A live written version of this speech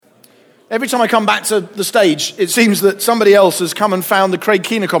Every time I come back to the stage, it seems that somebody else has come and found the Craig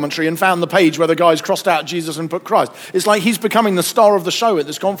Keener commentary and found the page where the guy's crossed out Jesus and put Christ. It's like he's becoming the star of the show at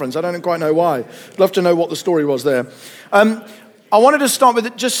this conference. I don't quite know why. I'd love to know what the story was there. I wanted to start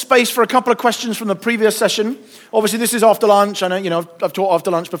with just space for a couple of questions from the previous session. Obviously, this is after lunch. I know, I've taught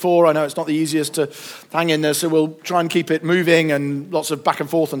after lunch before. I know it's not the easiest to hang in there, so we'll try and keep it moving and lots of back and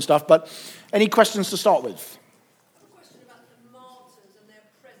forth and stuff. But any questions to start with?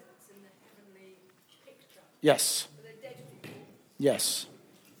 Yes. Yes.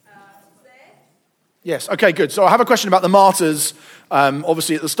 Yes. Okay, good. So I have a question about the martyrs.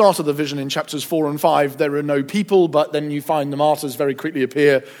 Obviously, at the start of the vision in chapters 4 and 5, there are no people, but then you find the martyrs very quickly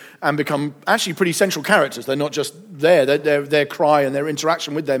appear and become actually pretty central characters. They're not just there. Their cry and their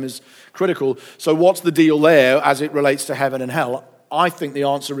interaction with them is critical. So what's the deal there as it relates to heaven and hell? I think the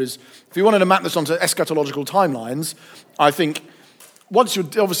answer is, if you wanted to map this onto eschatological timelines, I think once you're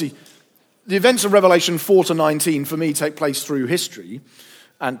obviously... The events of Revelation 4 to 19, for me, take place through history,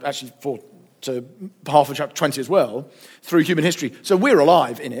 and actually 4 to half of chapter 20 as well, through human history. So we're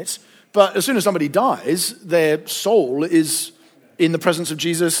alive in it, but as soon as somebody dies, their soul is in the presence of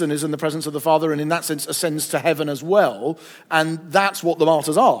Jesus and is in the presence of the Father, and in that sense ascends to heaven as well, and that's what the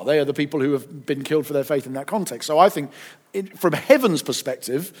martyrs are. They are the people who have been killed for their faith in that context. So I think, from heaven's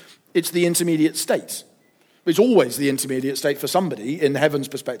perspective, it's the intermediate state. It's always the intermediate state for somebody in heaven's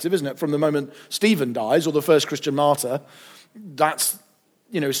perspective, isn't it? From the moment Stephen dies, or the first Christian martyr, that's,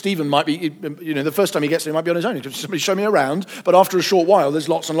 Stephen might be, the first time he gets there, he might be on his own. He can somebody show me around. But after a short while, there's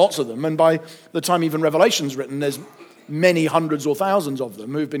lots and lots of them. And by the time even Revelation's written, there's many hundreds or thousands of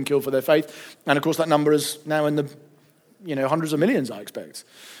them who've been killed for their faith. And of course, that number is now in the, hundreds of millions, I expect.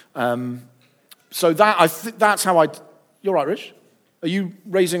 So that's how you're right, Rich? Are you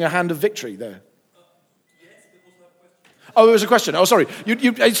raising a hand of victory there? Oh, it was a question. Oh, sorry.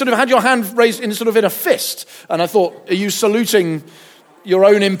 You sort of had your hand raised in a fist, and I thought, are you saluting your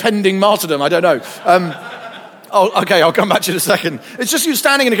own impending martyrdom? I don't know. Okay, I'll come back to you in a second. It's just you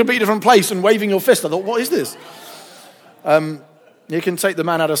standing in a completely different place and waving your fist. I thought, what is this? You can take the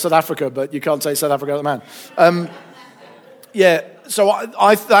man out of South Africa, but you can't take South Africa out of the man. So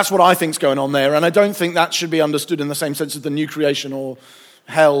I that's what I think's going on there, and I don't think that should be understood in the same sense as the new creation or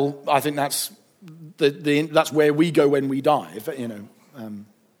hell. I think that's that's where we go when we die,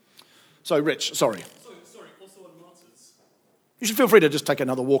 So, Rich, sorry. Sorry, also on martyrs. You should feel free to just take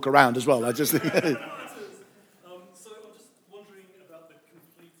another walk around as well. I just think... So I'm just wondering about the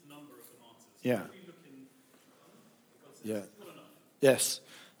complete number of the martyrs. Yeah. Yeah. Yes.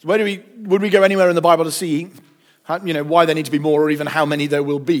 So would we go anywhere in the Bible to see why there need to be more, or even how many there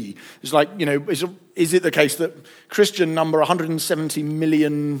will be? It's like, is it the case that Christian number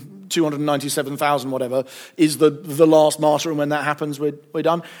 170,297,000 whatever is the last martyr, and when that happens, we're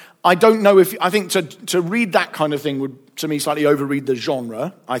done? I don't know I think to read that kind of thing would, to me, slightly overread the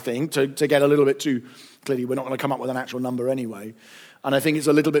genre, I think, to get a little bit too, clearly we're not going to come up with an actual number anyway. And I think it's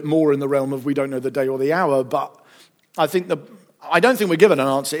a little bit more in the realm of we don't know the day or the hour, but I don't think we're given an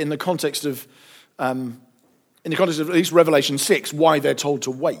answer in the context of at least Revelation 6, why they're told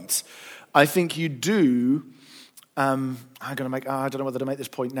to wait. I think you do, I don't know whether to make this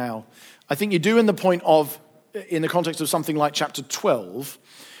point now. I think you do in the context of something like chapter 12,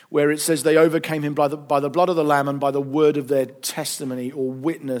 where it says they overcame him by the blood of the Lamb and by the word of their testimony or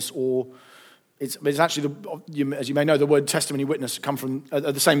witness, or it's actually, as you may know, the word testimony, witness come from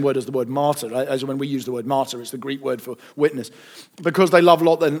the same word as the word martyr. As when we use the word martyr, it's the Greek word for witness. Because they love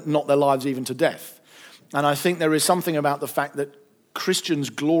not their lives even to death. And I think there is something about the fact that Christians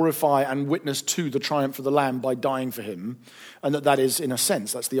glorify and witness to the triumph of the Lamb by dying for him, and that is, in a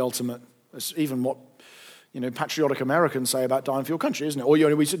sense, that's the ultimate, it's even what patriotic Americans say about dying for your country, isn't it? Or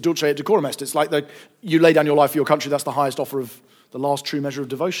we say dulce et decorum est. It's like you lay down your life for your country, that's the highest offer of the last true measure of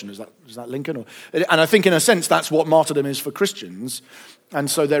devotion. Is that Lincoln? And I think, in a sense, that's what martyrdom is for Christians.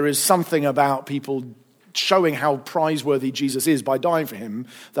 And so there is something about people showing how praiseworthy Jesus is by dying for him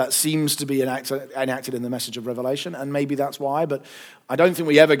that seems to be enacted in the message of Revelation, and maybe that's why, but I don't think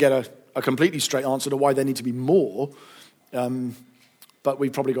we ever get a completely straight answer to why there need to be more, but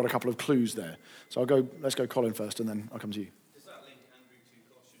we've probably got a couple of clues there. So let's go Colin first, and then I'll come to you. Does that link, Andrew, to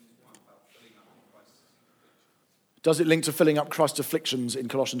Colossians 1 about filling up Christ's afflictions? Does it link to filling up Christ's afflictions in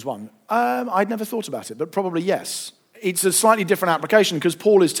Colossians 1? I'd never thought about it, but probably yes. It's a slightly different application because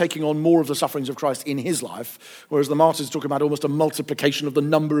Paul is taking on more of the sufferings of Christ in his life, whereas the martyrs talk about almost a multiplication of the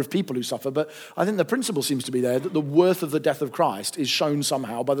number of people who suffer. But I think the principle seems to be there that the worth of the death of Christ is shown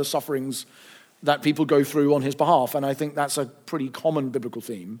somehow by the sufferings that people go through on his behalf. And I think that's a pretty common biblical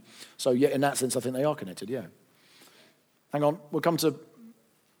theme. So yeah, in that sense, I think they are connected, yeah. Hang on, we'll come to...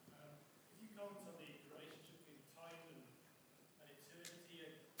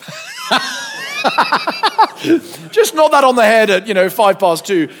 Just knock that on the head at,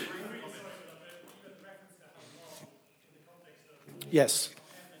 2:05. Yes.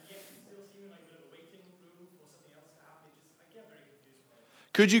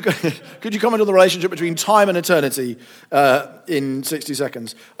 Could you comment on the relationship between time and eternity in 60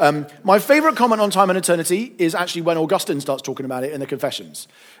 seconds? My favorite comment on time and eternity is actually when Augustine starts talking about it in the Confessions.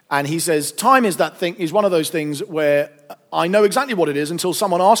 And he says, time is one of those things where I know exactly what it is until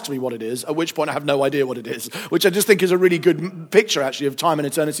someone asks me what it is, at which point I have no idea what it is, which I just think is a really good picture, actually, of time and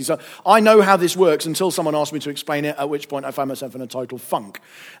eternity. So I know how this works until someone asks me to explain it, at which point I find myself in a total funk.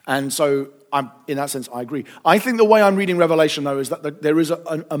 And so, in that sense, I agree. I think the way I'm reading Revelation, though, is that there is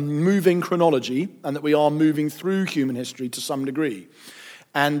a moving chronology, and that we are moving through human history to some degree.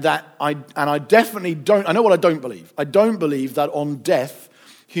 And that I definitely don't, I know what I don't believe. I don't believe that on death,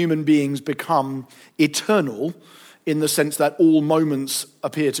 human beings become eternal in the sense that all moments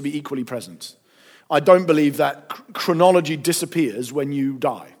appear to be equally present. I don't believe that chronology disappears when you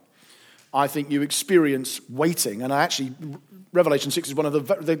die. I think you experience waiting, and Revelation 6 is one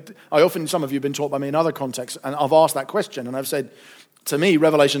of some of you have been taught by me in other contexts, and I've asked that question, and I've said, to me,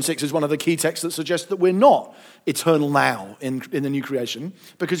 Revelation 6 is one of the key texts that suggests that we're not eternal now in the new creation,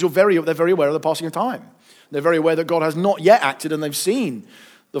 because they're very aware of the passing of time. They're very aware that God has not yet acted, and they've seen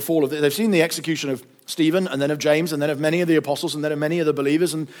they've seen the execution of Stephen, and then of James, and then of many of the apostles, and then of many of the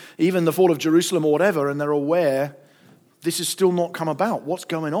believers, and even the fall of Jerusalem or whatever, and they're aware this has still not come about. What's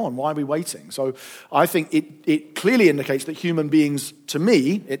going on? Why are we waiting? So I think it clearly indicates that human beings, to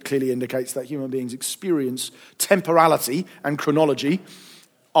me, it clearly indicates that human beings experience temporality and chronology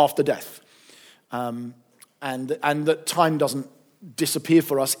after death. And that time doesn't disappear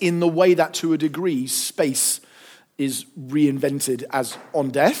for us in the way that, to a degree, space is reinvented as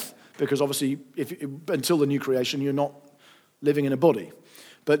on death, because obviously until the new creation you're not living in a body.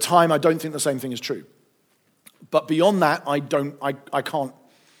 But time, I don't think the same thing is true. But beyond that, I can't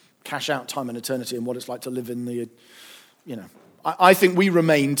cash out time and eternity and what it's like to live in the, I think we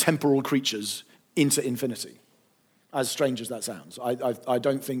remain temporal creatures into infinity, as strange as that sounds. I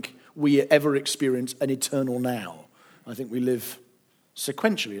don't think we ever experience an eternal now. I think we live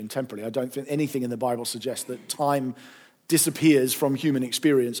sequentially and temporally. I don't think anything in the Bible suggests that time disappears from human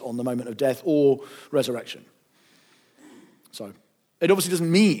experience on the moment of death or resurrection. So it obviously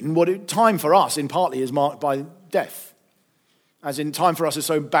doesn't mean time for us in partly is marked by death. As in, time for us is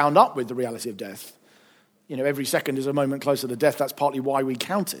so bound up with the reality of death. Every second is a moment closer to death. That's partly why we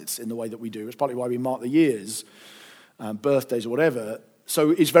count it in the way that we do. It's partly why we mark the years, birthdays or whatever.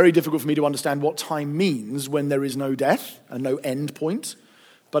 So it's very difficult for me to understand what time means when there is no death and no end point.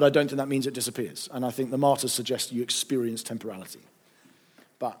 But I don't think that means it disappears. And I think the martyrs suggest you experience temporality.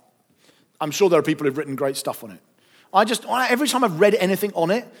 But I'm sure there are people who've written great stuff on it. Every time I've read anything on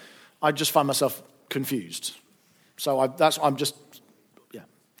it, I just find myself confused. So that's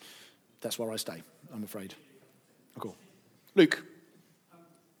where I stay, I'm afraid. Cool. Luke.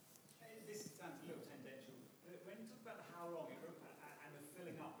 This sounds a little tangential, but when you talk about the how long and the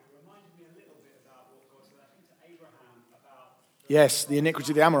filling up, it reminded me a little bit about what God said, I think, to Abraham about... Yes, the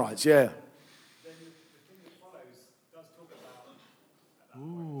iniquity of the Amorites, yeah. Then the thing that follows does talk about...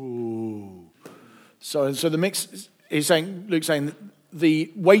 Ooh. So the mix... Luke's saying that the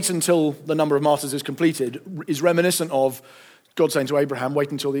wait until the number of martyrs is completed is reminiscent of God saying to Abraham,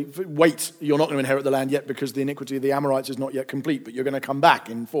 wait, you're not going to inherit the land yet because the iniquity of the Amorites is not yet complete, but you're going to come back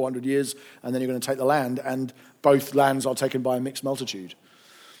in 400 years and then you're going to take the land, and both lands are taken by a mixed multitude.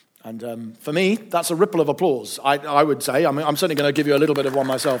 And for me, that's a ripple of applause, I would say. I mean, I'm certainly going to give you a little bit of one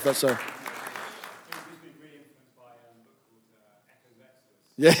myself. That's a...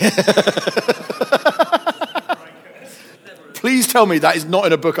 Yeah. Please tell me that is not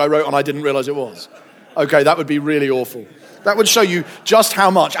in a book I wrote and I didn't realize it was. Okay, that would be really awful. That would show you just how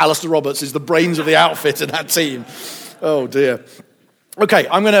much Alistair Roberts is the brains of the outfit in that team. Oh dear. Okay,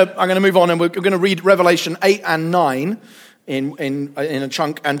 I'm gonna move on, and we're going to read Revelation 8 and 9 in a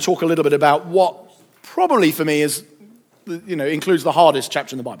chunk and talk a little bit about what probably for me is, includes the hardest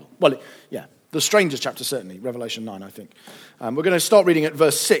chapter in the Bible. Well, yeah, the strangest chapter certainly, Revelation 9, I think. We're going to start reading at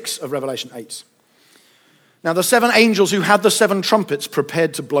verse 6 of Revelation 8. Now the 7 angels who had the 7 trumpets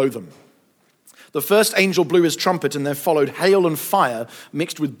prepared to blow them. The first angel blew his trumpet, and there followed hail and fire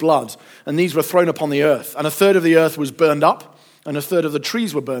mixed with blood, and these were thrown upon the earth. And a third of the earth was burned up, and a third of the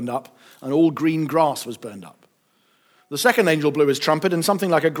trees were burned up, and all green grass was burned up. The second angel blew his trumpet, and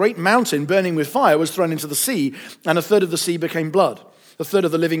something like a great mountain burning with fire was thrown into the sea, and a third of the sea became blood. A third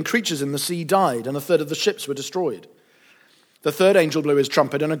of the living creatures in the sea died, and a third of the ships were destroyed. The third angel blew his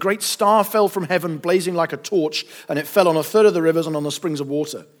trumpet, and a great star fell from heaven, blazing like a torch, and it fell on a third of the rivers and on the springs of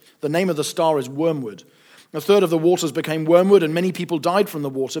water. The name of the star is Wormwood. A third of the waters became wormwood, and many people died from the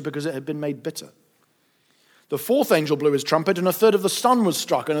water because it had been made bitter. The fourth angel blew his trumpet, and a third of the sun was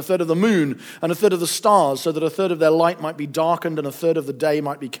struck, and a third of the moon, and a third of the stars, so that a third of their light might be darkened, and a third of the day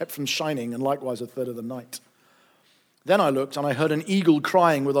might be kept from shining, and likewise a third of the night. Then I looked, and I heard an eagle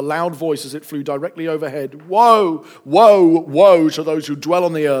crying with a loud voice as it flew directly overhead, "Woe, woe, woe to those who dwell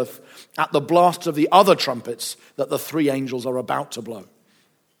on the earth at the blast of the other trumpets that the three angels are about to blow."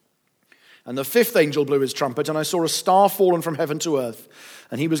 And the fifth angel blew his trumpet, and I saw a star fallen from heaven to earth,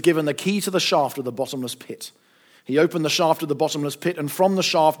 and he was given the key to the shaft of the bottomless pit. He opened the shaft of the bottomless pit, and from the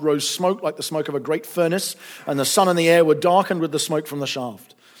shaft rose smoke like the smoke of a great furnace, and the sun and the air were darkened with the smoke from the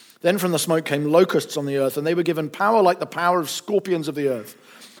shaft. Then from the smoke came locusts on the earth, and they were given power like the power of scorpions of the earth.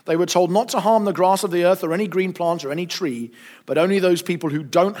 They were told not to harm the grass of the earth or any green plant or any tree, but only those people who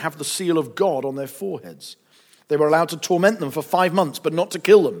don't have the seal of God on their foreheads. They were allowed to torment them for 5 months, but not to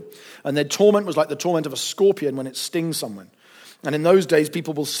kill them. And their torment was like the torment of a scorpion when it stings someone. And in those days,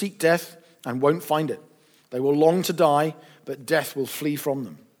 people will seek death and won't find it. They will long to die, but death will flee from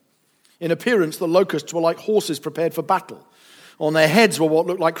them. In appearance, the locusts were like horses prepared for battle. On their heads were what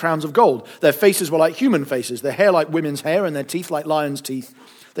looked like crowns of gold. Their faces were like human faces, their hair like women's hair, and their teeth like lions' teeth.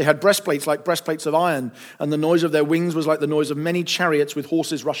 They had breastplates like breastplates of iron, and the noise of their wings was like the noise of many chariots with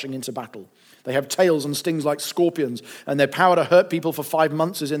horses rushing into battle. They have tails and stings like scorpions, and their power to hurt people for 5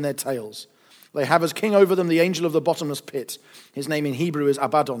 months is in their tails. They have as king over them the angel of the bottomless pit. His name in Hebrew is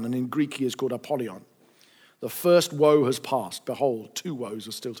Abaddon, and in Greek he is called Apollyon. The first woe has passed. Behold, 2 woes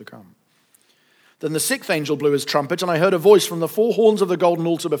are still to come. Then the sixth angel blew his trumpet, and I heard a voice from the 4 horns of the golden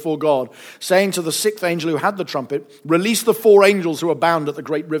altar before God, saying to the sixth angel who had the trumpet, "Release the 4 angels who are bound at the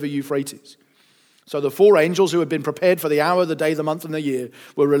great river Euphrates." So the 4 angels who had been prepared for the hour, the day, the month, and the year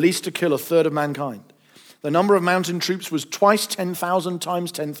were released to kill a third of mankind. The number of mountain troops was twice 10,000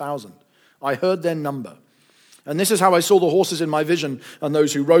 times 10,000. I heard their number. And this is how I saw the horses in my vision and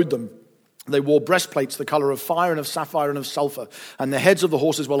those who rode them. They wore breastplates the color of fire and of sapphire and of sulfur, and the heads of the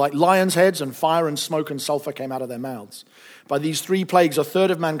horses were like lions' heads, and fire and smoke and sulfur came out of their mouths. By these 3 plagues, a third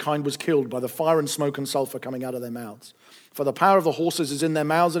of mankind was killed by the fire and smoke and sulfur coming out of their mouths. For the power of the horses is in their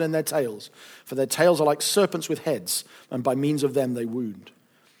mouths and in their tails, for their tails are like serpents with heads, and by means of them they wound.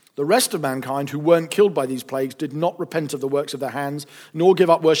 The rest of mankind who weren't killed by these plagues did not repent of the works of their hands, nor give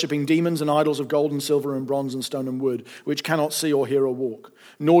up worshipping demons and idols of gold and silver and bronze and stone and wood, which cannot see or hear or walk.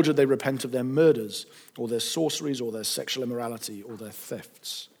 Nor did they repent of their murders, or their sorceries, or their sexual immorality, or their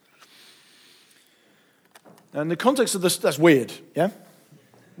thefts. And in the context of this, that's weird, yeah?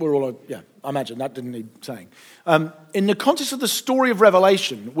 I imagine that didn't need saying. In the context of the story of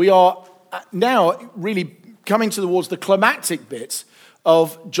Revelation, we are now really coming towards the climactic bit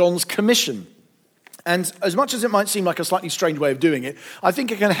of John's commission. And as much as it might seem like a slightly strange way of doing it, I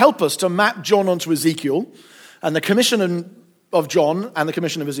think it can help us to map John onto Ezekiel and the commission of John and the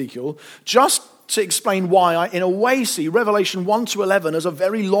commission of Ezekiel, just to explain why I, in a way, see Revelation 1 to 11 as a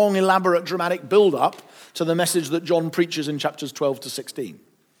very long, elaborate, dramatic build-up to the message that John preaches in chapters 12 to 16.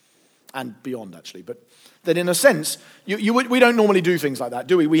 And beyond, actually. But that in a sense, we don't normally do things like that,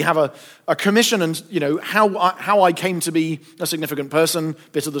 do we? We have a commission and, how I came to be a significant person,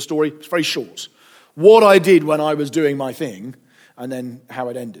 bit of the story. It's very short. What I did when I was doing my thing, and then how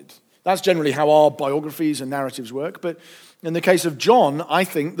it ended. That's generally how our biographies and narratives work. But in the case of John, I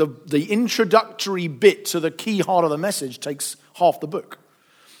think the introductory bit to the key heart of the message takes half the book.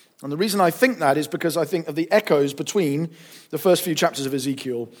 And the reason I think that is because I think of the echoes between the first few chapters of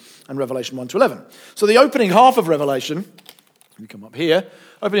Ezekiel and Revelation 1 to 11. So the opening half of Revelation, we come up here,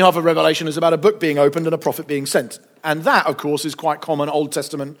 opening half of Revelation is about a book being opened and a prophet being sent. And that, of course, is quite common Old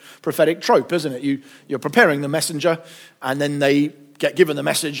Testament prophetic trope, isn't it? You're preparing the messenger, and then they get given the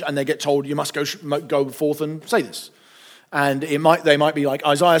message, and they get told, you must go forth and say this. And they might be like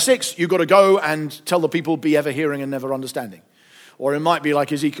Isaiah 6, you've got to go and tell the people, be ever hearing and never understanding. Or it might be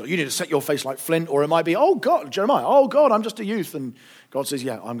like Ezekiel, you need to set your face like flint. Or it might be, oh God, Jeremiah, oh God, I'm just a youth. And God says,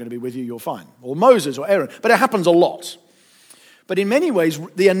 yeah, I'm going to be with you, you're fine. Or Moses or Aaron. But it happens a lot. But in many ways,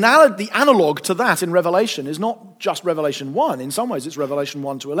 the analog to that in Revelation is not just Revelation 1. In some ways, it's Revelation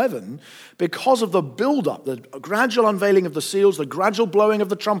 1 to 11 because of the build-up, the gradual unveiling of the seals, the gradual blowing of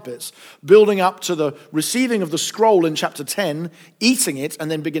the trumpets, building up to the receiving of the scroll in chapter 10, eating it, and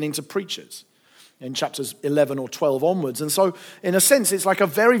then beginning to preach it in chapters 11 or 12 onwards. And so, in a sense, it's like a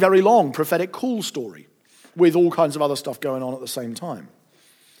very, very long prophetic call story with all kinds of other stuff going on at the same time.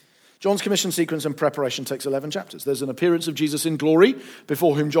 John's commission sequence and preparation takes 11 chapters. There's an appearance of Jesus in glory,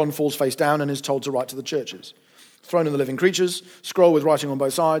 before whom John falls face down and is told to write to the churches. Throne of the living creatures, scroll with writing on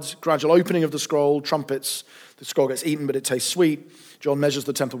both sides, gradual opening of the scroll, trumpets. The scroll gets eaten, but it tastes sweet. John measures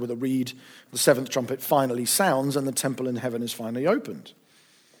the temple with a reed. The seventh trumpet finally sounds, and the temple in heaven is finally opened.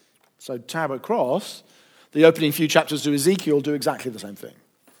 So tab across, the opening few chapters to Ezekiel do exactly the same thing.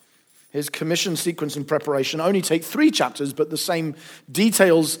 His commission sequence and preparation only take 3 chapters, but the same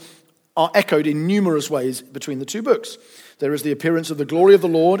details are echoed in numerous ways between the 2 books. There is the appearance of the glory of the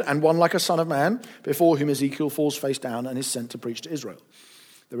Lord and one like a son of man, before whom Ezekiel falls face down and is sent to preach to Israel.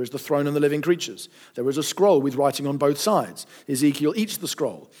 There is the throne and the living creatures. There is a scroll with writing on both sides. Ezekiel eats the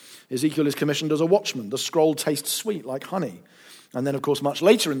scroll. Ezekiel is commissioned as a watchman. The scroll tastes sweet like honey. And then, of course, much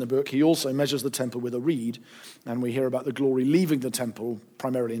later in the book, he also measures the temple with a reed, and we hear about the glory leaving the temple,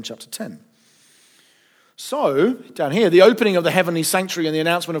 primarily in chapter 10. So, down here, the opening of the heavenly sanctuary and the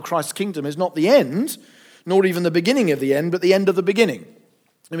announcement of Christ's kingdom is not the end, nor even the beginning of the end, but the end of the beginning.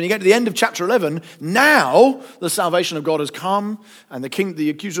 And when you get to the end of chapter 11, now the salvation of God has come, and the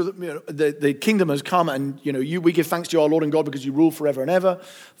kingdom has come, and we give thanks to our Lord and God because you rule forever and ever.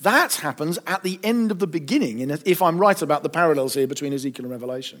 That happens at the end of the beginning, if I'm right about the parallels here between Ezekiel and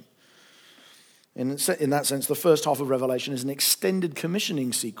Revelation. In that sense, the first half of Revelation is an extended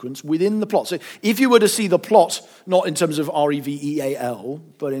commissioning sequence within the plot. So if you were to see the plot, not in terms of Reveal,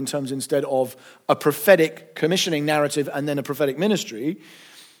 but in terms instead of a prophetic commissioning narrative and then a prophetic ministry,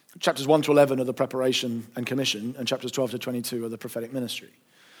 chapters 1 to 11 are the preparation and commission, and chapters 12 to 22 are the prophetic ministry.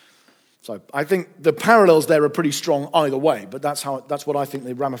 So I think the parallels there are pretty strong either way, but that's what I think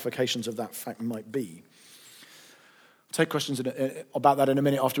the ramifications of that fact might be. I'll take questions about that in a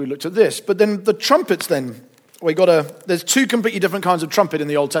minute after we looked at this. But then the trumpets then, there's 2 completely different kinds of trumpet in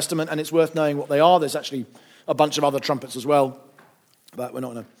the Old Testament, and it's worth knowing what they are. There's actually a bunch of other trumpets as well, but we're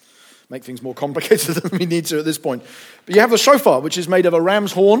not going to make things more complicated than we need to at this point. But you have the shofar, which is made of a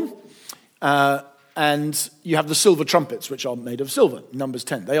ram's horn, and you have the silver trumpets, which are made of silver, Numbers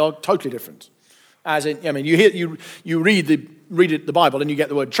 10. They are totally different. As in, you read the Bible and you get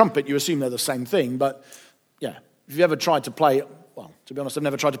the word trumpet, you assume they're the same thing, but yeah, if you've ever tried to play, well, to be honest, I've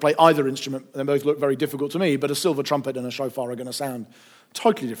never tried to play either instrument. They both look very difficult to me, but a silver trumpet and a shofar are going to sound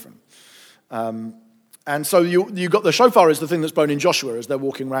totally different. And so you got the shofar is the thing that's blown in Joshua as they're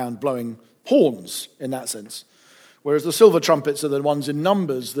walking around blowing horns in that sense. Whereas the silver trumpets are the ones in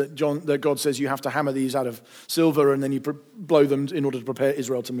Numbers that God says you have to hammer these out of silver and then you blow them in order to prepare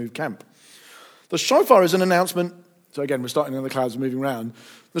Israel to move camp. The shofar is an announcement. So again, we're starting in the clouds and moving around.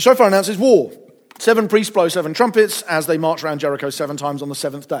 The shofar announces war. 7 priests blow 7 trumpets as they march around Jericho 7 times on the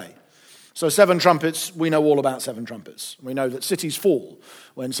 7th day. So 7 trumpets, we know all about 7 trumpets. We know that cities fall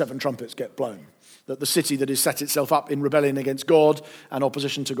when 7 trumpets get blown. That the city that has set itself up in rebellion against God and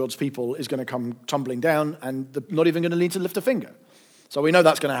opposition to God's people is going to come tumbling down and not even going to need to lift a finger. So we know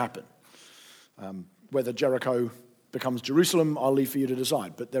that's going to happen. Whether Jericho becomes Jerusalem, I'll leave for you to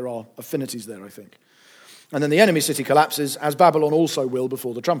decide. But there are affinities there, I think. And then the enemy city collapses, as Babylon also will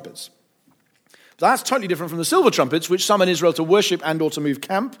before the trumpets. So that's totally different from the silver trumpets, which summon Israel to worship and or to move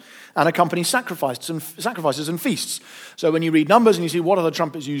camp and accompany sacrifices and feasts. So when you read Numbers and you see what are the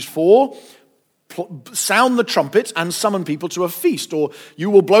trumpets used for, sound the trumpet and summon people to a feast, or you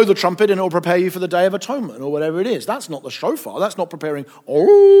will blow the trumpet and it will prepare you for the Day of Atonement, or whatever it is. That's not the shofar. That's not preparing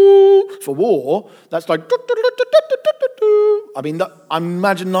for war. That's like I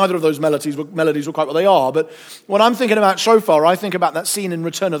imagine neither of those melodies were quite what they are, but when I'm thinking about shofar, I think about that scene in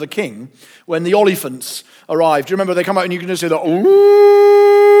Return of the King when the Oliphants arrive. Do you remember they come out and you can just hear the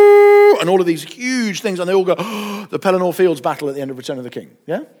and all of these huge things, and they all go, the Pelennor Fields battle at the end of Return of the King.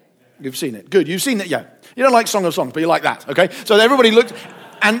 Yeah? You've seen it. Good. You've seen it. Yeah. You don't like Song of Songs, but you like that. Okay. So everybody looked,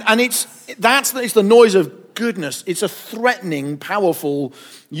 and it's the noise of goodness. It's a threatening, powerful.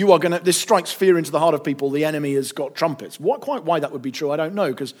 This strikes fear into the heart of people. The enemy has got trumpets. Why that would be true, I don't know,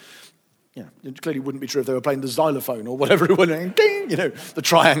 because it clearly wouldn't be true if they were playing the xylophone or whatever it was, the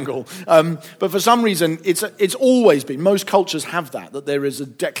triangle. But for some reason, it's always been, most cultures have that there is a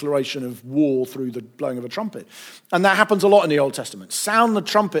declaration of war through the blowing of a trumpet. And that happens a lot in the Old Testament. Sound the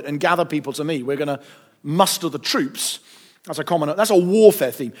trumpet and gather people to me. We're going to muster the troops. That's a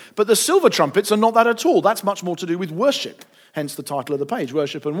warfare theme. But the silver trumpets are not that at all. That's much more to do with worship. Hence the title of the page,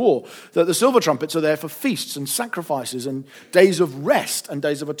 Worship and War. That the silver trumpets are there for feasts and sacrifices and days of rest and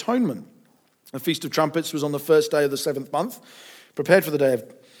days of atonement. The Feast of Trumpets was on the first day of the 7th month, prepared for the Day of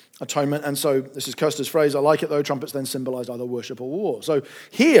Atonement. And so this is Koster's phrase, I like it though, trumpets then symbolize either worship or war. So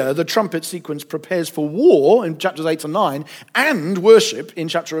here the trumpet sequence prepares for war in chapters 8 to 9 and worship in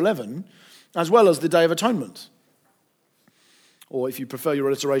chapter 11, as well as the Day of Atonement. Or if you prefer your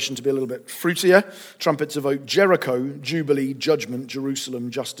alliteration to be a little bit fruitier, trumpets evoke Jericho, Jubilee, Judgment,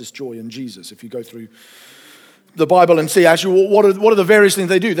 Jerusalem, Justice, Joy, and Jesus. If you go through the Bible and see actually what are the various things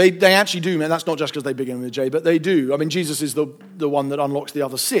they do. They actually do, man. That's not just because they begin with a J, but they do. I mean, Jesus is the one that unlocks the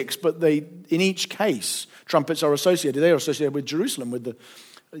other six, but in each case, trumpets are associated. They are associated with Jerusalem, with the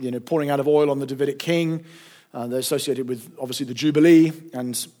pouring out of oil on the Davidic king. They're associated with obviously the Jubilee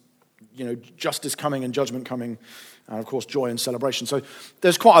and justice coming and judgment coming, and of course joy and celebration. So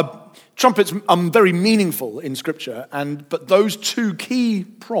there's trumpets are very meaningful in Scripture, but those two key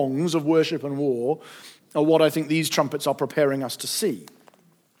prongs of worship and war are what I think these trumpets are preparing us to see,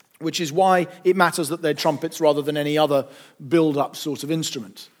 which is why it matters that they're trumpets rather than any other build-up sort of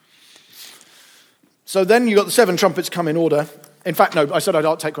instrument. So then you've got the 7 trumpets come in order. In fact, no, I said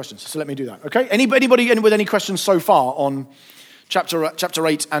I'd take questions, so let me do that. Okay? Anybody with any questions so far on chapter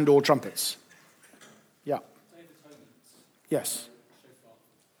 8 and or trumpets? Yeah. Yes.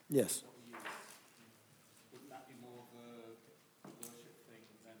 Yes. Wouldn't that be more of a worship thing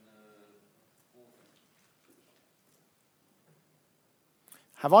than a war thing?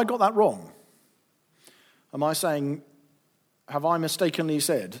 Have I got that wrong? Have I mistakenly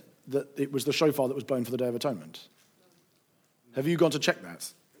said that it was the shofar that was blown for the Day of Atonement? Have you gone to check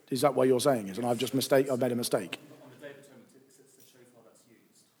that? Is that what you're saying is? And I've made a mistake. On the Day of Atonement, it's the shofar that's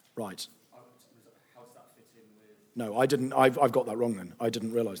used. Right. How does that fit in with... No, I didn't. I've got that wrong then. I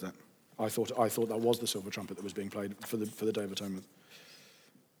didn't realise that. I thought that was the silver trumpet that was being played for the Day of Atonement.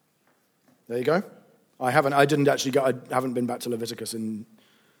 There you go. I haven't been back to Leviticus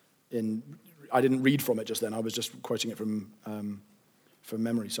I didn't read from it just then. I was just quoting it from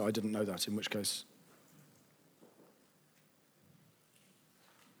memory, so I didn't know that, in which case...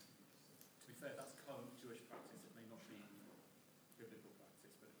 To be fair, that's current Jewish practice. It may not be biblical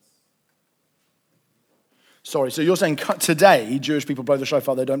practice, but it's... Sorry, so you're saying today Jewish people blow the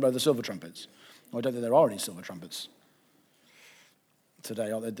shofar, they don't blow the silver trumpets? Well, I don't think there are any silver trumpets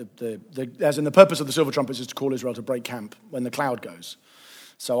today. As in the purpose of the silver trumpets is to call Israel to break camp when the cloud goes.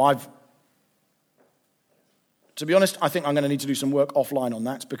 So to be honest, I think I'm going to need to do some work offline on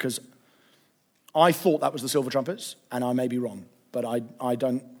that because I thought that was the silver trumpets, and I may be wrong. But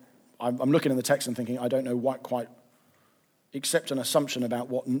I'm looking in the text and thinking I don't know what quite, except an assumption about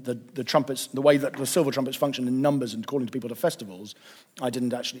what the trumpets, the way that the silver trumpets function in numbers and calling to people to festivals.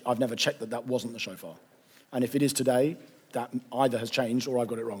 I've never checked that wasn't the shofar. And if it is today, that either has changed or I've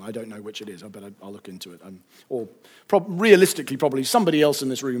got it wrong. I don't know which it is. I'll look into it. Realistically, probably somebody else in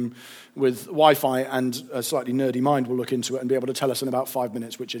this room with Wi-Fi and a slightly nerdy mind will look into it and be able to tell us in about 5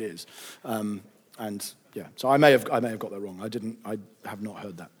 minutes which it is. So I may have got that wrong. I have not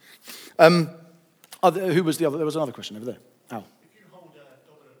heard that. Who was the other? There was another question over there. Al. If you hold a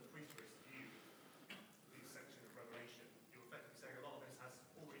dominant preterist view of this section of Revelation, you're effectively saying a lot of this has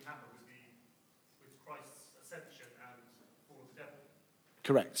already happened with Christ's ascension and fall of the devil.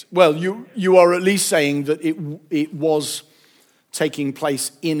 Correct. Well, you are at least saying that it was taking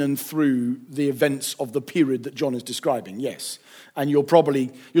place in and through the events of the period that John is describing. Yes, and you're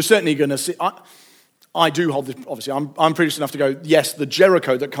certainly going to see. I do hold this. Obviously, I'm previous enough to go. Yes, the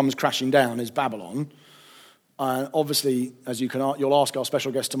Jericho that comes crashing down is Babylon. Obviously, as you'll ask our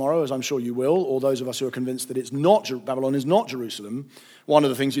special guest tomorrow, as I'm sure you will, or those of us who are convinced that it's not Babylon is not Jerusalem. One of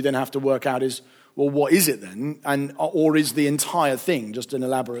the things you then have to work out is, well, what is it then? Or is the entire thing just an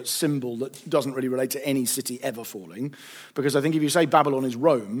elaborate symbol that doesn't really relate to any city ever falling? Because I think if you say Babylon is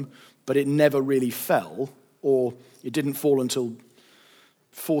Rome, but it never really fell, or it didn't fall until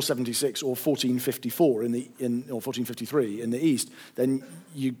 476 or 1454 or 1453 in the East, then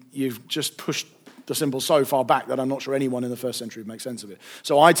you've just pushed the symbol so far back that I'm not sure anyone in the first century would make sense of it.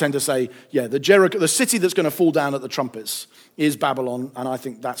 So I tend to say, the Jericho, the city that's going to fall down at the trumpets is Babylon, and I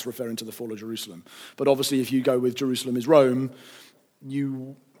think that's referring to the fall of Jerusalem. But obviously, if you go with Jerusalem is Rome,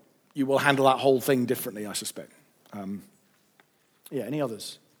 you will handle that whole thing differently, I suspect. Any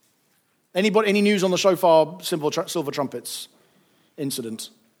others? Anybody? Any news on the shofar silver trumpets incident?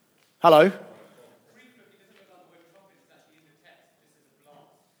 Hello?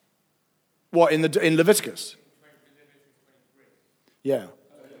 What, in Leviticus? Yeah.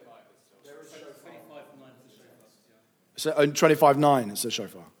 So in 25:9 it's the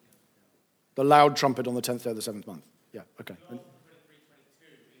shofar. The loud trumpet on the 10th day of the 7th month. Yeah, okay.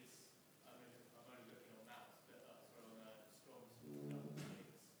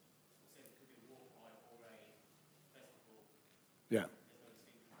 Yeah.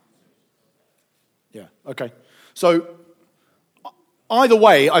 Yeah, okay. So either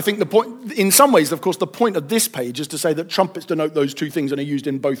way, I think the point, in some ways, of course, the point of this page is to say that trumpets denote those two things and are used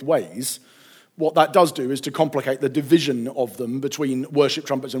in both ways. What that does do is to complicate the division of them between worship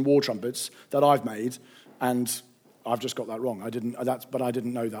trumpets and war trumpets that I've made, and I've just got that wrong. But I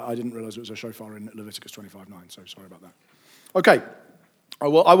didn't know that. I didn't realize it was a shofar in Leviticus 25:9. So sorry about that. Okay. I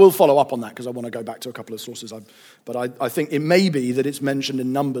will follow up on that because I want to go back to a couple of sources. But I think it may be that it's mentioned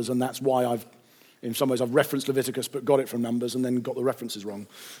in Numbers, and that's why in some ways I've referenced Leviticus but got it from Numbers and then got the references wrong.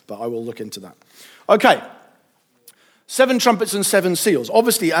 But I will look into that. Okay. 7 trumpets and 7 seals.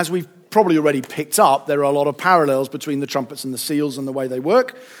 Obviously, as we've probably already picked up, there are a lot of parallels between the trumpets and the seals and the way they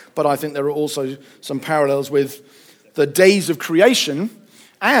work. But I think there are also some parallels with the days of creation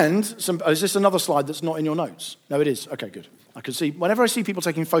and some... Is this another slide that's not in your notes? No, it is. Okay, good. I can see... Whenever I see people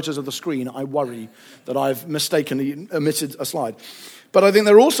taking photos of the screen, I worry that I've mistakenly omitted a slide. But I think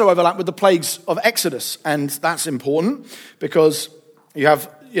there also overlap with the plagues of Exodus, and that's important because you have,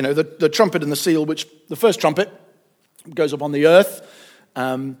 the trumpet and the seal, which the first trumpet goes up on the earth,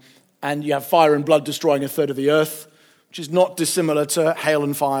 and you have fire and blood destroying a third of the earth, which is not dissimilar to hail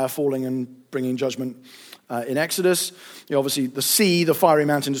and fire falling and bringing judgment in Exodus. Obviously, the sea, the fiery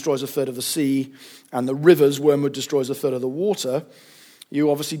mountain destroys a third of the sea, and the rivers, wormwood destroys a third of the water.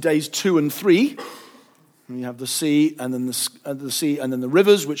 You obviously days 2 and 3, and you have the sea, and then the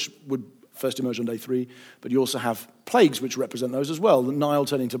rivers, which would first emerge on day 3. But you also have plagues, which represent those as well. The Nile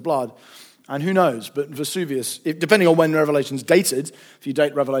turning to blood. And who knows, but Vesuvius, depending on when Revelation's dated, if you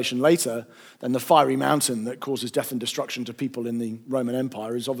date Revelation later, then the fiery mountain that causes death and destruction to people in the Roman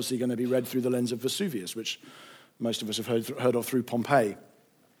Empire is obviously going to be read through the lens of Vesuvius, which most of us have heard of through Pompeii.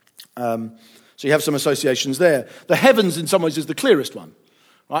 So you have some associations there. The heavens, in some ways, is the clearest one.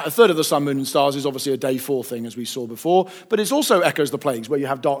 Right? A third of the sun, moon, and stars is obviously a day 4 thing, as we saw before, but it also echoes the plagues, where you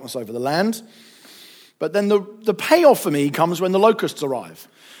have darkness over the land. But then the payoff for me comes when the locusts arrive.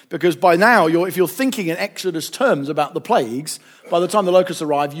 Because by now, if you're thinking in Exodus terms about the plagues, by the time the locusts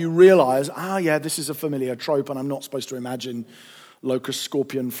arrive, you realize, this is a familiar trope, and I'm not supposed to imagine locust,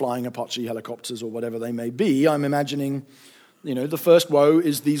 scorpion, flying Apache helicopters or whatever they may be. I'm imagining, the first woe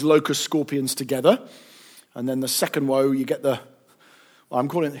is these locust scorpions together. And then the second woe, you get I'm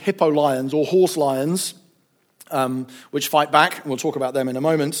calling it hippo lions or horse lions, which fight back. And we'll talk about them in a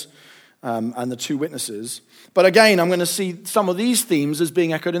moment. And the 2 witnesses. But again, I'm going to see some of these themes as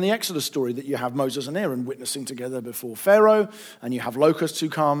being echoed in the Exodus story, that you have Moses and Aaron witnessing together before Pharaoh, and you have locusts who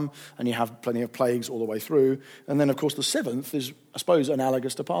come, and you have plenty of plagues all the way through. And then, of course, the 7th is, I suppose,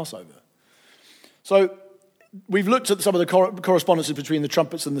 analogous to Passover. So we've looked at some of the correspondences between the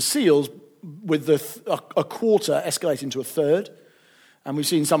trumpets and the seals, with a quarter escalating to a third. And we've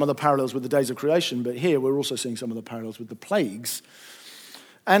seen some of the parallels with the days of creation, but here we're also seeing some of the parallels with the plagues.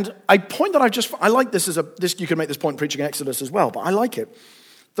 And a point that I like this you can make this point preaching Exodus as well, but I like it.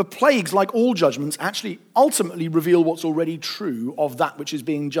 The plagues, like all judgments, actually ultimately reveal what's already true of that which is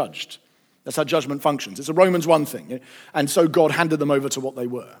being judged. That's how judgment functions. It's a Romans 1 thing. And so God handed them over to what they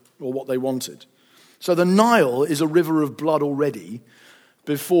were, or what they wanted. So the Nile is a river of blood already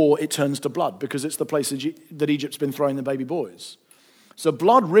before it turns to blood, because it's the place that Egypt's been throwing the baby boys. It's a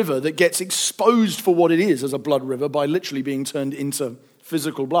blood river that gets exposed for what it is as a blood river by literally being turned into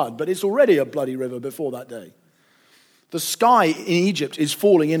physical blood, but it's already a bloody river before that day. The sky in Egypt is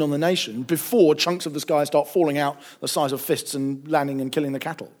falling in on the nation before chunks of the sky start falling out the size of fists and landing and killing the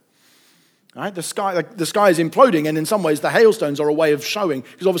cattle. Right? The sky is imploding, and in some ways the hailstones are a way of showing,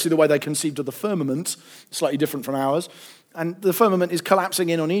 because obviously the way they conceived of the firmament is slightly different from ours, and the firmament is collapsing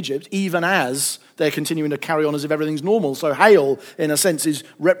in on Egypt even as they're continuing to carry on as if everything's normal. So hail, in a sense, is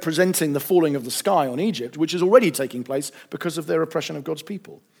representing the falling of the sky on Egypt, which is already taking place because of their oppression of God's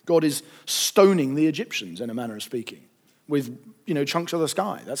people. God is stoning the Egyptians, in a manner of speaking, with chunks of the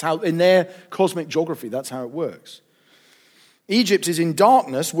sky. That's how, in their cosmic geography, that's how it works. Egypt is in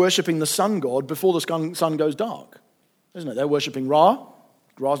darkness, worshipping the sun god before the sun goes dark, isn't it? They're worshipping Ra.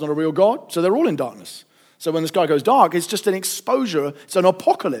 Ra's not a real god, so they're all in darkness. So when the sky goes dark, it's just an exposure, it's an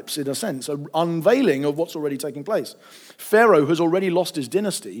apocalypse in a sense, an unveiling of what's already taking place. Pharaoh has already lost his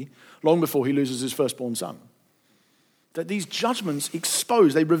dynasty long before he loses his firstborn son. That these judgments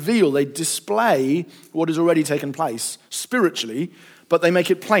expose, they reveal, they display what has already taken place spiritually, but they make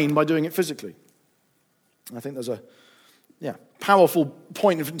it plain by doing it physically. I think there's a powerful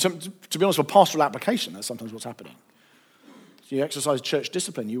point, to be honest, for pastoral application. That's sometimes what's happening. So you exercise church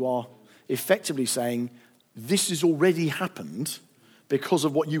discipline, you are effectively saying, this has already happened because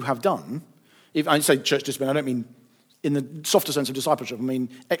of what you have done. If I say church discipline, I don't mean in the softer sense of discipleship. I mean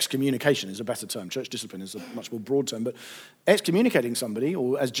excommunication is a better term. Church discipline is a much more broad term. But excommunicating somebody,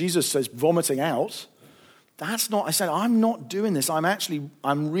 or as Jesus says, vomiting out, that's not, I said, I'm not doing this. I'm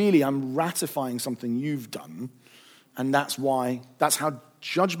ratifying something you've done. And that's how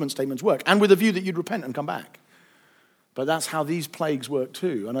judgment statements work. And with a view that you'd repent and come back. But that's how these plagues work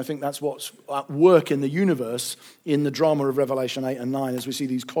too. And I think that's what's at work in the universe in the drama of Revelation 8 and 9 as we see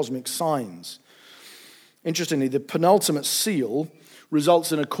these cosmic signs. Interestingly, the penultimate seal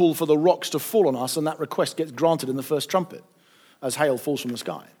results in a call for the rocks to fall on us, and that request gets granted in the first trumpet as hail falls from the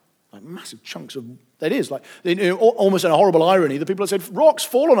sky. Like massive chunks of, it is like, almost in a horrible irony, the people have said, rocks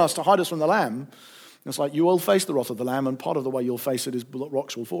fall on us to hide us from the Lamb. And it's like, you will face the wrath of the Lamb, and part of the way you'll face it is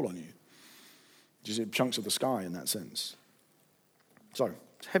rocks will fall on you. Just chunks of the sky in that sense. So,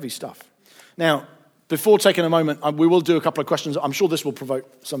 it's heavy stuff. Now, before taking a moment, we will do a couple of questions. I'm sure this will provoke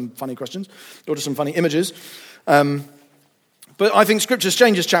some funny questions, or just some funny images. But I think Scripture's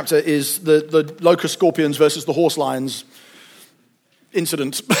Changes chapter is the locust scorpions versus the horse lions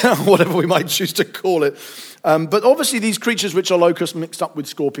incident, whatever we might choose to call it. But obviously these creatures which are locusts mixed up with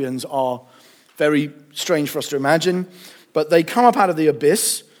scorpions are very strange for us to imagine. But they come up out of the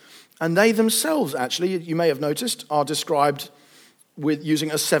abyss, and they themselves, actually, you may have noticed, are described with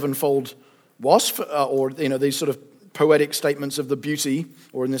using a sevenfold wasp, or these sort of poetic statements of the beauty,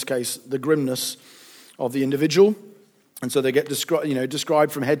 or in this case, the grimness of the individual. And so they get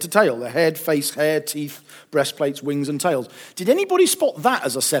described from head to tail. The head, face, hair, teeth, breastplates, wings, and tails. Did anybody spot that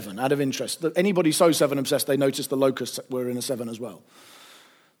as a 7 out of interest? Anybody so 7 obsessed they noticed the locusts were in a 7 as well?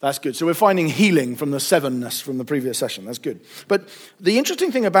 That's good. So we're finding healing from the 7-ness from the previous session. That's good. But the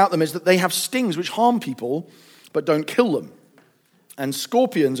interesting thing about them is that they have stings which harm people but don't kill them. And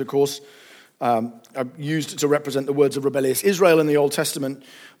scorpions, of course, are used to represent the words of rebellious Israel in the Old Testament.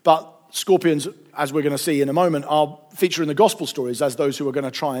 But scorpions, as we're going to see in a moment, are featured in the gospel stories as those who are going to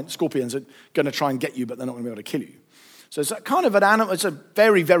try and, scorpions are going to try and get you, but they're not going to be able to kill you. So it's a kind of an animal, it's a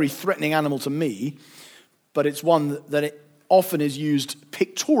very, very threatening animal to me, but it's one that it often is used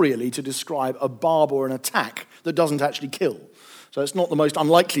pictorially to describe a barb or an attack that doesn't actually kill. So it's not the most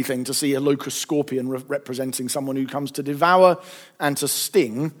unlikely thing to see a locust scorpion representing someone who comes to devour and to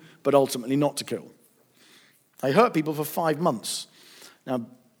sting, but ultimately not to kill. They hurt people for 5 months. Now,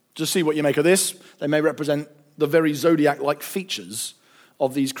 just see what you make of this. They may represent the very zodiac-like features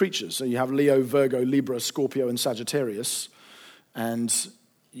of these creatures. So you have Leo, Virgo, Libra, Scorpio, and Sagittarius. And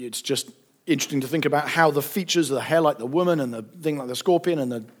it's just interesting to think about how the features of the hair like the woman and the thing like the scorpion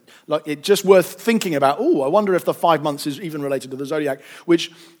and it's just worth thinking about. Oh, I wonder if the 5 months is even related to the zodiac,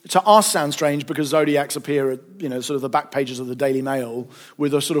 which to us sounds strange because zodiacs appear at sort of the back pages of the Daily Mail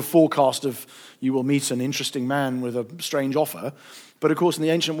with a sort of forecast of you will meet an interesting man with a strange offer. But of course, in the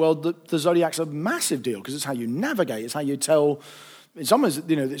ancient world, the zodiac's a massive deal because it's how you navigate, it's how you tell. In some ways,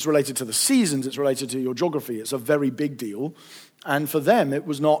 it's related to the seasons, it's related to your geography. It's a very big deal, and for them, it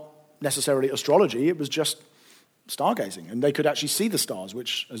was not necessarily astrology, it was just stargazing. And they could actually see the stars,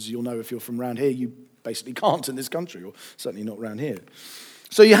 which, as you'll know if you're from around here, you basically can't in this country, or certainly not around here.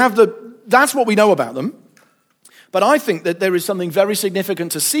 So you have that's what we know about them. But I think that there is something very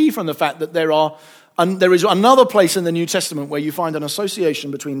significant to see from the fact that there is another place in the New Testament where you find an association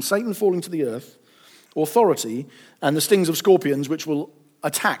between Satan falling to the earth, authority, and the stings of scorpions, which will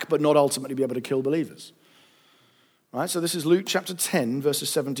attack but not ultimately be able to kill believers. Right, so this is Luke chapter 10, verses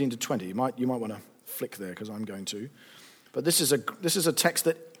 17 to 20. You might want to flick there because I'm going to. But this is a text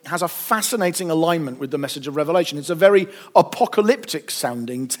that has a fascinating alignment with the message of Revelation. It's a very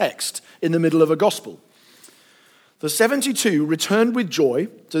apocalyptic-sounding text in the middle of a gospel. The 72 returned with joy,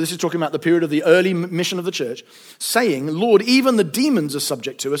 so this is talking about the period of the early mission of the church, saying, Lord, even the demons are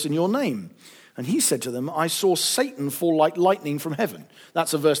subject to us in your name. And he said to them, I saw Satan fall like lightning from heaven.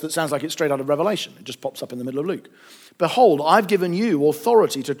 That's a verse that sounds like it's straight out of Revelation. It just pops up in the middle of Luke. Behold, I've given you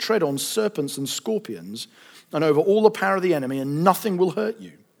authority to tread on serpents and scorpions and over all the power of the enemy, and nothing will hurt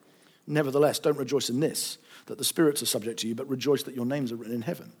you. Nevertheless, don't rejoice in this, that the spirits are subject to you, but rejoice that your names are written in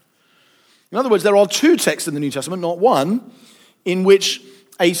heaven. In other words, there are 2 texts in the New Testament, not one, in which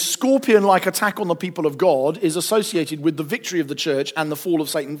a scorpion-like attack on the people of God is associated with the victory of the church and the fall of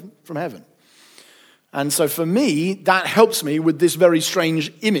Satan from heaven. And so for me, that helps me with this very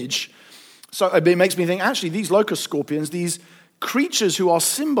strange image. So it makes me think, actually, these locust scorpions, these creatures who are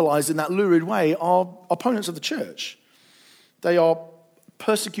symbolized in that lurid way are opponents of the church. They are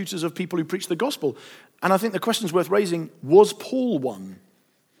persecutors of people who preach the gospel. And I think the question's worth raising, was Paul one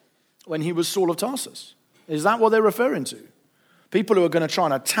when he was Saul of Tarsus? Is that what they're referring to? People who are going to try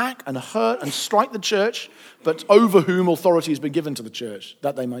and attack and hurt and strike the church, but over whom authority has been given to the church,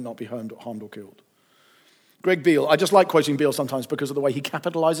 that they might not be harmed or killed. Greg Beale, I just like quoting Beale sometimes because of the way he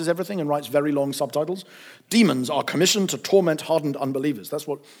capitalizes everything and writes very long subtitles. Demons are commissioned to torment hardened unbelievers. That's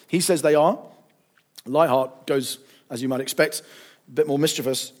what he says they are. Lightheart goes, as you might expect, a bit more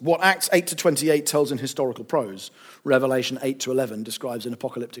mischievous. What Acts 8 to 28 tells in historical prose, Revelation 8 to 11 describes in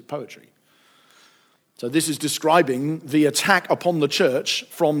apocalyptic poetry. So this is describing the attack upon the church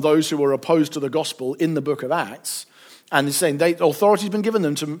from those who were opposed to the gospel in the book of Acts. And he's saying authority's been given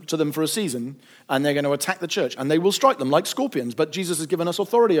them to them for a season, and they're going to attack the church, and they will strike them like scorpions. But Jesus has given us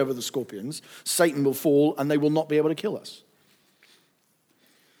authority over the scorpions. Satan will fall, and they will not be able to kill us.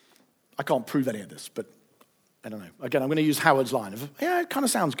 I can't prove any of this, but I don't know. Again, I'm going to use Howard's line of, yeah, it kind of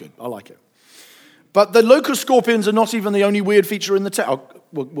sounds good. I like it. But the locust scorpions are not even the only weird feature in the text.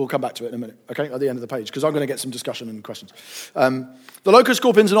 We'll come back to it in a minute, okay, at the end of the page, because I'm going to get some discussion and questions. The locust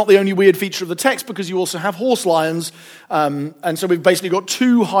scorpions are not the only weird feature of the text, because you also have horse lions. And so we've basically got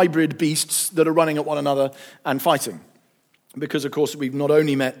two hybrid beasts that are running at one another and fighting. Because, of course, we've not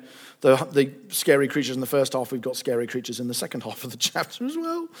only met the scary creatures in the first half, we've got scary creatures in the second half of the chapter as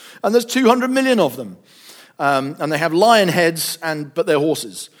well. And there's 200 million of them. And they have lion heads, but they're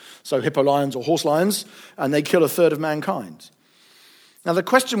horses. So hippo lions or horse lions, and they kill a third of mankind. Now the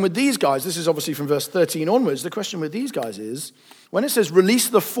question with these guys, this is obviously from verse 13 onwards, the question with these guys is, when it says, release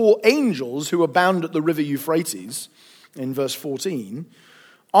the 4 angels who are bound at the river Euphrates, in verse 14,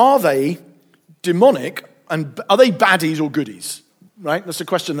 are they demonic, and are they baddies or goodies? Right? That's a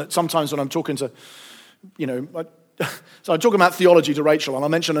question that sometimes when I'm talking to, so I'm talking about theology to Rachel, and I'll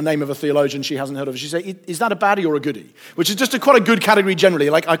mention the name of a theologian she hasn't heard of. She say, is that a baddie or a goodie? Which is just quite a good category generally.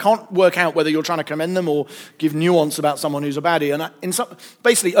 Like, I can't work out whether you're trying to commend them or give nuance about someone who's a baddie. And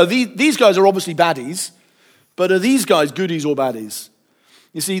basically, these guys are obviously baddies, but are these guys goodies or baddies?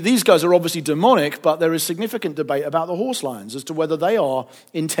 You see, these guys are obviously demonic, but there is significant debate about the horse lions as to whether they are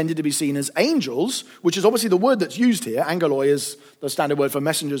intended to be seen as angels, which is obviously the word that's used here. Angeloi is the standard word for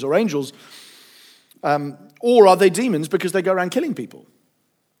messengers or angels. Or are they demons because they go around killing people?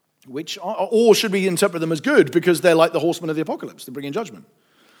 Or should we interpret them as good because they're like the horsemen of the apocalypse, they bring in judgment?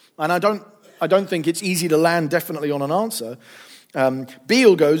 And I don't think it's easy to land definitely on an answer.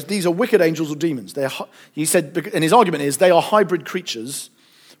 Beale goes, these are wicked angels or demons. He said, and his argument is they are hybrid creatures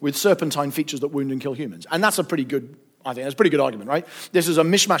with serpentine features that wound and kill humans. And that's a pretty good argument, right? This is a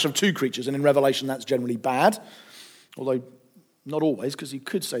mishmash of 2 creatures, and in Revelation that's generally bad. Although not always, because you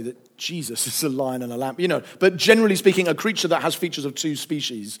could say that Jesus is a lion and a lamb, But generally speaking, a creature that has features of 2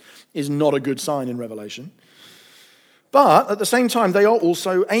 species is not a good sign in Revelation. But at the same time, they are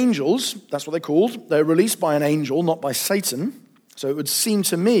also angels. That's what they're called. They're released by an angel, not by Satan. So it would seem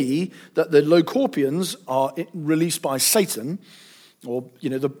to me that the Locorpians are released by Satan, or,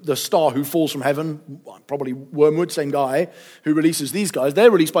 the star who falls from heaven, probably Wormwood, same guy, who releases these guys.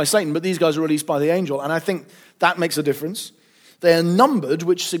 They're released by Satan, but these guys are released by the angel. And I think that makes a difference. They are numbered,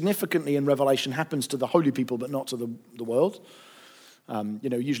 which significantly in Revelation happens to the holy people, but not to the world.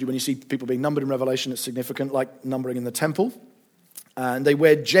 Usually when you see people being numbered in Revelation, it's significant, like numbering in the temple. And they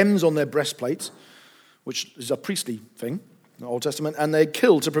wear gems on their breastplates, which is a priestly thing in the Old Testament, and they're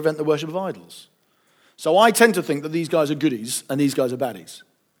killed to prevent the worship of idols. So I tend to think that these guys are goodies and these guys are baddies.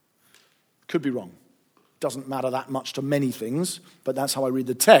 Could be wrong. Doesn't matter that much to many things, but that's how I read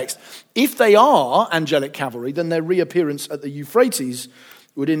the text. If they are angelic cavalry, then their reappearance at the Euphrates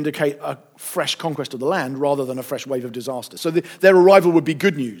would indicate a fresh conquest of the land rather than a fresh wave of disaster. So their arrival would be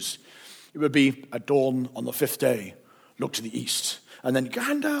good news. It would be at dawn on the 5th day, look to the east. And then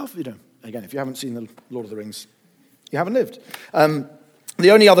Gandalf, again, if you haven't seen the Lord of the Rings, you haven't lived.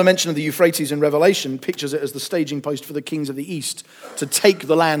 The only other mention of the Euphrates in Revelation pictures it as the staging post for the kings of the east to take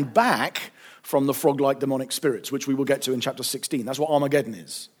the land back from the frog-like demonic spirits, which we will get to in chapter 16. That's what Armageddon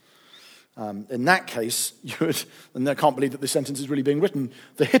is. In that case, and I can't believe that this sentence is really being written,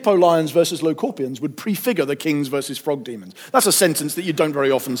 the hippo lions versus Locorpians would prefigure the kings versus frog demons. That's a sentence that you don't very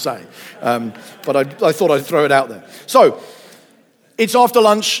often say. But I thought I'd throw it out there. So, it's after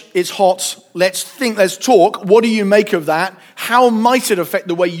lunch, it's hot, let's talk. What do you make of that? How might it affect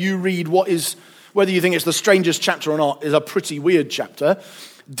the way you read whether you think it's the strangest chapter or not, is a pretty weird chapter.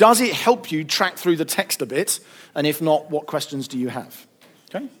 Does it help you track through the text a bit? And if not, what questions do you have?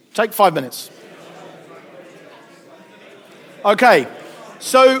 Okay, take 5 minutes. Okay,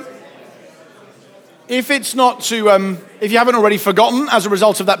 so if it's not to, if you haven't already forgotten as a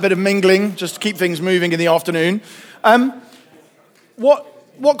result of that bit of mingling, just to keep things moving in the afternoon,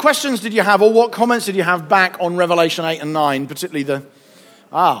 what questions did you have, or what comments did you have back on Revelation 8 and 9, particularly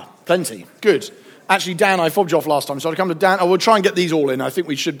plenty, good. Actually, Dan, I fobbed you off last time, so I'll come to Dan. We'll try and get these all in. I think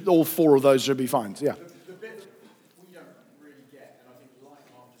all 4 of those should be fine. Yeah. The bit we don't really get, and I think like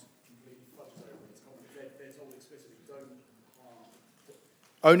Mark just completely fudged over its comments, they're told explicitly, don't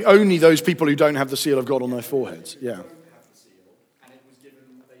harm. Only those people who don't have the seal of God on their foreheads. Yeah. Don't have the seal, and it was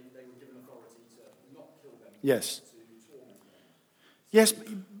given, they were given authority to not kill them. Yes. To torment them. Yes,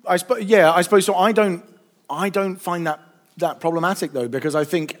 I suppose so. I don't find that problematic though, because I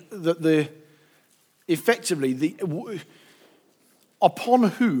think that effectively, upon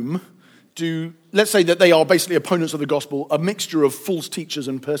whom let's say that they are basically opponents of the gospel, a mixture of false teachers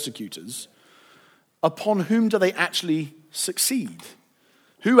and persecutors, upon whom do they actually succeed?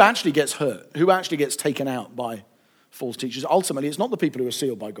 Who actually gets hurt? Who actually gets taken out by false teachers? Ultimately, it's not the people who are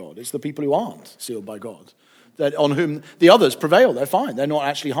sealed by God. It's the people who aren't sealed by God, that on whom the others prevail. They're fine. They're not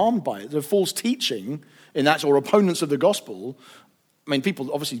actually harmed by it. The false teaching in that, or opponents of the gospel, I mean, people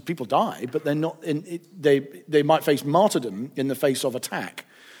die, but they're not. They might face martyrdom in the face of attack.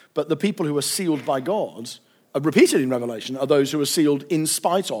 But the people who are sealed by God, repeated in Revelation, are those who are sealed in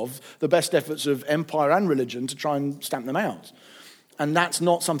spite of the best efforts of empire and religion to try and stamp them out. And that's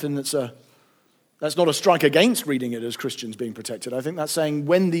not something that's not a strike against reading it as Christians being protected. I think that's saying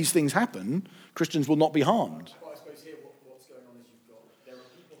when these things happen, Christians will not be harmed. Well, I suppose here what's going on is there are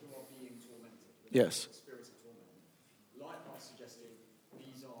people who are being tormented. Yes. Spirits of torment. Leithardt suggesting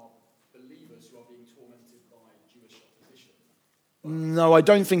these are believers who are being tormented by Jewish opposition. No, I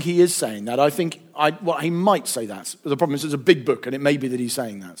don't think he is saying that. I think he might say that. The problem is it's a big book, and it may be that he's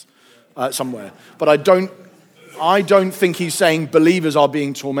saying that somewhere. But I don't think he's saying believers are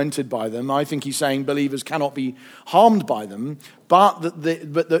being tormented by them. I think he's saying believers cannot be harmed by them. But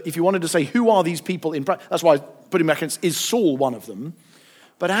if you wanted to say who are these people in practice, that's why I put him back in, is Saul one of them?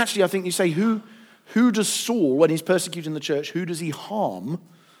 But actually I think you say who does Saul, when he's persecuting the church, who does he harm?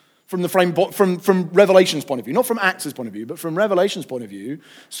 From Revelation's point of view, not from Acts' point of view, but from Revelation's point of view,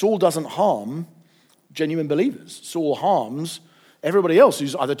 Saul doesn't harm genuine believers. Saul harms everybody else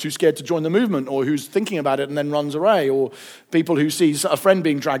who's either too scared to join the movement or who's thinking about it and then runs away, or people who sees a friend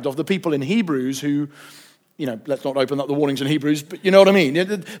being dragged off, the people in Hebrews who, let's not open up the warnings in Hebrews, but you know what I mean?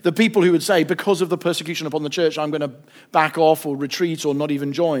 The people who would say, because of the persecution upon the church, I'm going to back off or retreat or not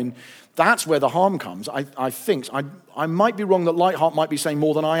even join. That's where the harm comes. I think. I might be wrong that Leithart might be saying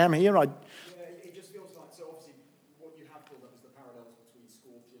more than I am here. It just feels like, so obviously what you have pulled up is the parallels between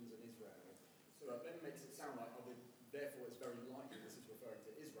Scorpions and Israel. So that then makes it sound like, therefore it's very likely this is referring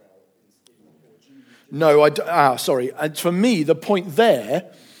to Israel or Jews. No, sorry. For me, the point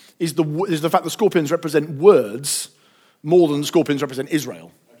there is the fact that scorpions represent words more than scorpions represent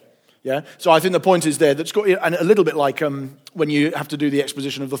Israel. Yeah, so I think the point is there that and a little bit like when you have to do the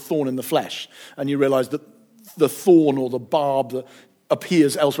exposition of the thorn in the flesh, and you realise that the thorn or the barb that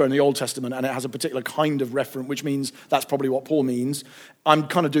appears elsewhere in the Old Testament, and it has a particular kind of referent, which means that's probably what Paul means. I'm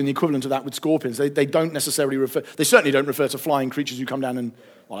kind of doing the equivalent of that with scorpions. They don't necessarily they certainly don't refer to flying creatures who come down and,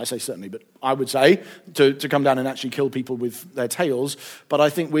 well, I say certainly, but I would say to come down and actually kill people with their tails. But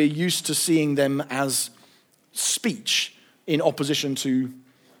I think we're used to seeing them as speech in opposition to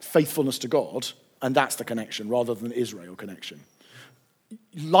faithfulness to God, and that's the connection rather than the Israel connection.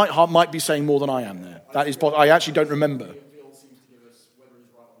 Leithart might be saying more than I am there. That is, I actually don't remember.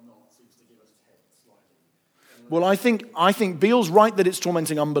 Well, I think Beale's right that it's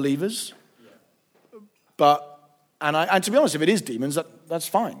tormenting unbelievers, and to be honest, if it is demons, that's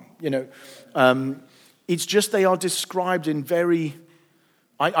fine. It's just they are described in very.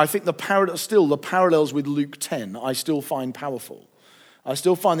 I think the parallels with Luke 10 I still find powerful. I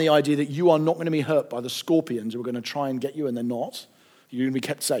still find the idea that you are not going to be hurt by the scorpions who are going to try and get you, and they're not. You're going to be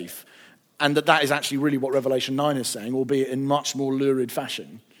kept safe. And that is actually really what Revelation 9 is saying, albeit in much more lurid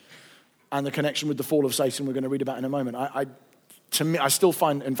fashion. And the connection with the fall of Satan we're going to read about in a moment. To me, I still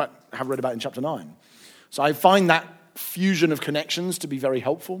find, in fact, I have read about it in chapter 9. So I find that fusion of connections to be very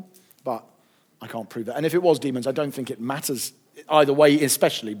helpful, but I can't prove it. And if it was demons, I don't think it matters either way,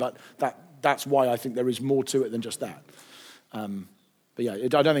 especially, but that's why I think there is more to it than just that. But yeah, I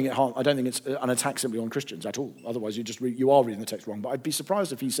don't think it's an attack simply on Christians at all. Otherwise, you are reading the text wrong. But I'd be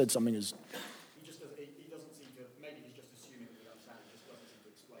surprised if he said something as. He doesn't seem to. Maybe he's just assuming that we understand. He just doesn't seem to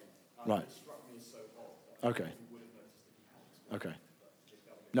explain. Right. It struck me as so odd. Okay. You would have noticed that he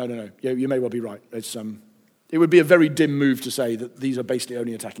had. Okay. No. Yeah, you may well be right. It would be a very dim move to say that these are basically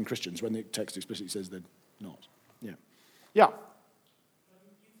only attacking Christians when the text explicitly says they're not. Yeah. Yeah.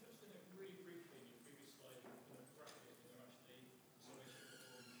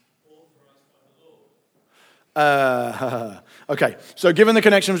 Okay, so given the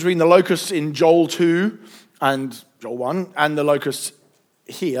connection between the locusts in Joel 2 and Joel 1 and the locusts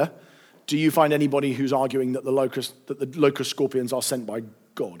here, do you find anybody who's arguing that the locust scorpions are sent by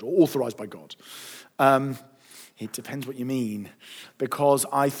God or authorized by God? It depends what you mean, because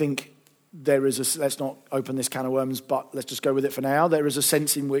I think there is let's not open this can of worms, but let's just go with it for now. There is a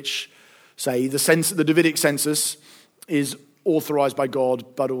sense in which, say, the Davidic census is authorized by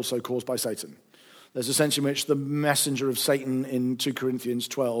God, but also caused by Satan. There's a sense in which the messenger of Satan in 2 Corinthians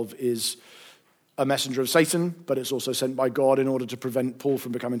 12 is a messenger of Satan, but it's also sent by God in order to prevent Paul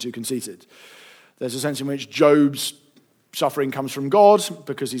from becoming too conceited. There's a sense in which Job's suffering comes from God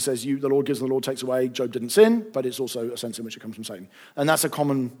because he says, the Lord gives and the Lord takes away. Job didn't sin, but it's also a sense in which it comes from Satan. And that's a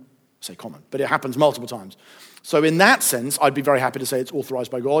common, but it happens multiple times. So in that sense, I'd be very happy to say it's authorized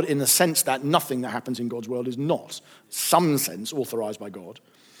by God, in the sense that nothing that happens in God's world is not, some sense, authorized by God.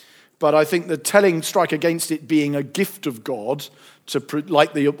 But I think the telling strike against it being a gift of God,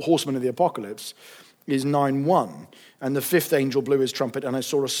 like the horseman of the apocalypse, is 9:1. And the fifth angel blew his trumpet, and I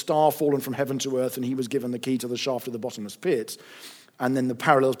saw a star fallen from heaven to earth, and he was given the key to the shaft of the bottomless pit. And then the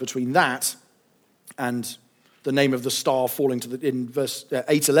parallels between that and the name of the star falling in verse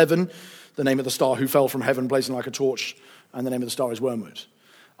 8:11, the name of the star who fell from heaven blazing like a torch, and the name of the star is wormwood.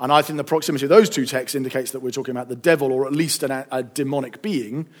 And I think the proximity of those two texts indicates that we're talking about the devil, or at least a demonic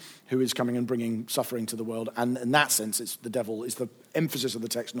being who is coming and bringing suffering to the world. And in that sense, the devil is the emphasis of the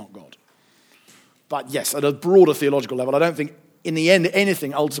text, not God. But yes, at a broader theological level, I don't think in the end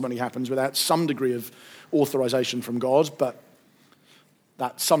anything ultimately happens without some degree of authorization from God, but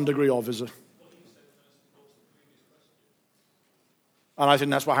that some degree of is a... And I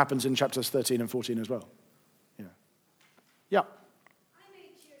think that's what happens in chapters 13 and 14 as well. Yeah. I'm 8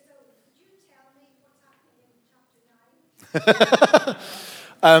 years old. Could you tell me what's happening in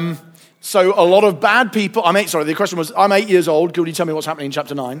chapter 9? So a lot of bad people... the question was, I'm 8 years old. Could you tell me what's happening in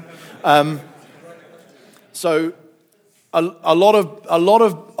chapter 9? So a lot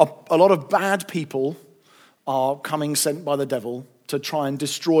of bad people are coming sent by the devil to try and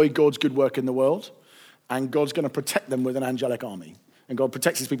destroy God's good work in the world, and God's going to protect them with an angelic army. And God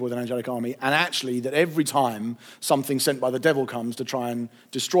protects his people with an angelic army. And actually, that every time something sent by the devil comes to try and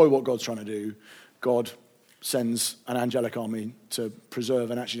destroy what God's trying to do, God sends an angelic army to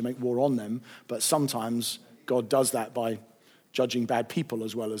preserve and actually to make war on them. But sometimes God does that by judging bad people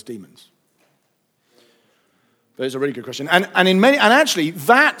as well as demons. But it's a really good question. And actually,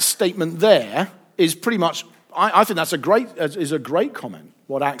 that statement there is pretty much, I think that's a great comment.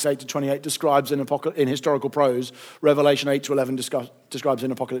 What Acts 8-28 describes in historical prose, Revelation 8-11 describes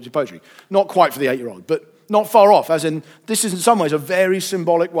in apocalyptic poetry. Not quite for the 8-year-old, but not far off, as in this is in some ways a very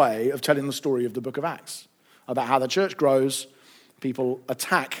symbolic way of telling the story of the book of Acts, about how the church grows, people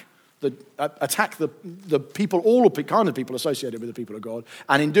attack the people, all the kind of people associated with the people of God,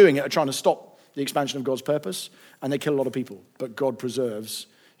 and in doing it are trying to stop the expansion of God's purpose, and they kill a lot of people. But God preserves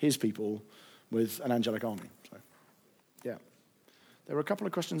his people with an angelic army. So, yeah. There were a couple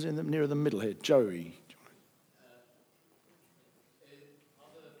of questions near the middle here. Joey.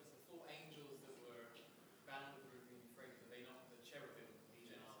 Are the four angels that were bound with the Euphrates, are they not the cherubim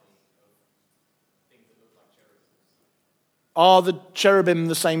legion army of things that look like cherubs? Are the cherubim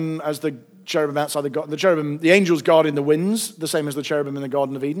the same as the cherubim outside the garden? The cherubim, the angels guarding the winds, the same as the cherubim in the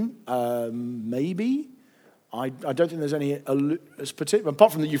Garden of Eden? Maybe. I don't think there's any particular,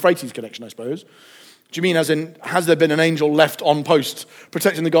 apart from the Euphrates connection, I suppose. Do you mean as in, has there been an angel left on post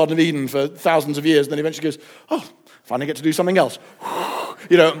protecting the Garden of Eden for thousands of years, and then eventually goes, oh, finally get to do something else?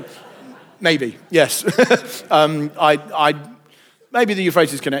 Maybe, yes. Maybe the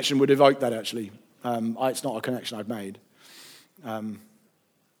Euphrates connection would evoke that, actually. It's not a connection I've made.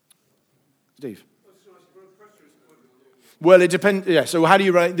 Steve? Well, it depends. Yeah. So, how do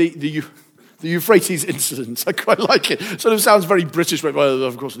you rate the Euphrates incident? I quite like it. Sort of sounds very British. Well,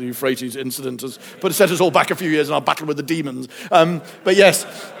 of course, the Euphrates incident has set us all back a few years in our battle with the demons. But yes.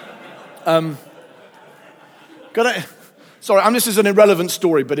 Sorry, this is an irrelevant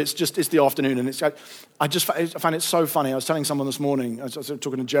story, but it's the afternoon, and I find it so funny. I was telling someone this morning. I was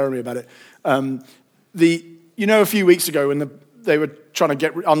talking to Jeremy about it. A few weeks ago when they were trying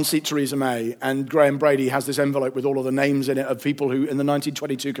to unseat Theresa May, and Graham Brady has this envelope with all of the names in it of people who, in the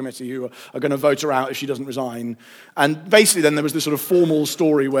 1922 committee, who are going to vote her out if she doesn't resign. And basically then there was this sort of formal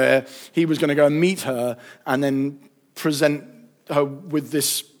story where he was going to go and meet her and then present her with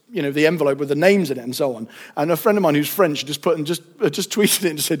this, the envelope with the names in it and so on. And a friend of mine who's French just tweeted it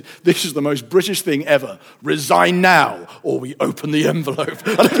and just said, "This is the most British thing ever. Resign now, or we open the envelope."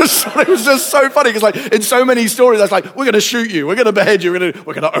 And it was just so funny because, in so many stories, I was like, "We're going to shoot you. We're going to behead you. We're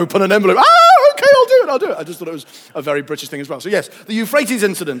going to open an envelope." Okay, I'll do it. I just thought it was a very British thing as well. So yes, the Euphrates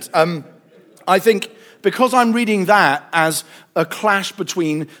incident. I think because I'm reading that as a clash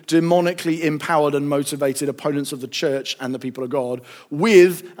between demonically empowered and motivated opponents of the church and the people of God,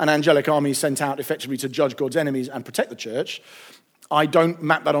 with an angelic army sent out effectively to judge God's enemies and protect the church, I don't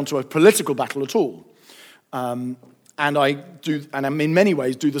map that onto a political battle at all. And in many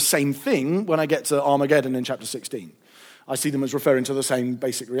ways do the same thing when I get to Armageddon in chapter 16. I see them as referring to the same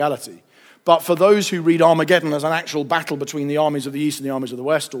basic reality. But for those who read Armageddon as an actual battle between the armies of the East and the armies of the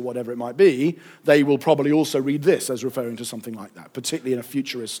West, or whatever it might be, they will probably also read this as referring to something like that, particularly in a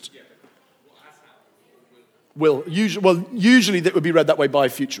futurist. Yeah, but what has happened Usually that would be read that way by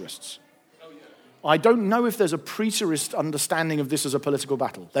futurists. I don't know if there's a preterist understanding of this as a political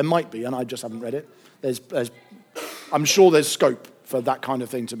battle. There might be, and I just haven't read it. I'm sure there's scope for that kind of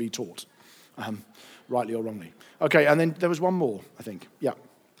thing to be taught, rightly or wrongly. Okay, and then there was one more, I think. Yeah.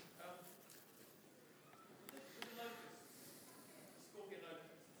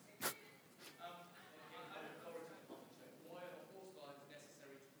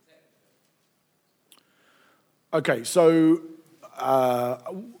 Okay, so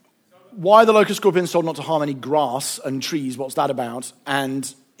why the locust scorpions told not to harm any grass and trees, what's that about?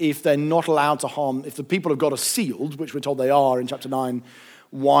 And if they're not allowed to harm, if the people of God are sealed, which we're told they are in chapter 9,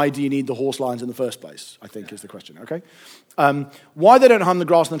 why do you need the horse lines in the first place, I think is the question, okay? Why they don't harm the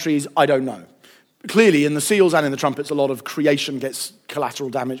grass and the trees, I don't know. Clearly, in the seals and in the trumpets, a lot of creation gets collateral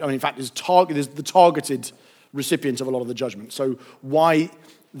damage. I mean, in fact, is the targeted recipient of a lot of the judgment. So why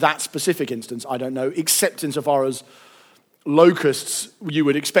that specific instance, I don't know, except insofar as locusts you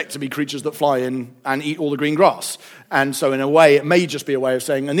would expect to be creatures that fly in and eat all the green grass. And so in a way, it may just be a way of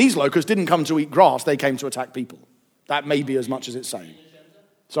saying, and these locusts didn't come to eat grass, they came to attack people. That may be as much as it's saying.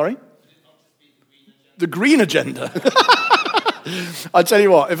 Sorry? The green agenda. I tell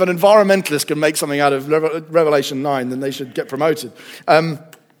you what, if an environmentalist can make something out of Revelation 9, then they should get promoted. So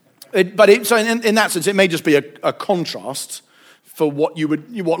in that sense, it may just be a contrast for what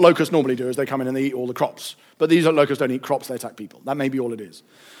locusts normally do is they come in and they eat all the crops. But these locusts don't eat crops, they attack people. That may be all it is.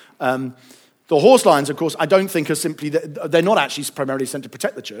 The horse lions, of course, I don't think are simply, they're not actually primarily sent to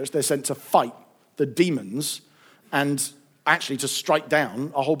protect the church. They're sent to fight the demons and actually to strike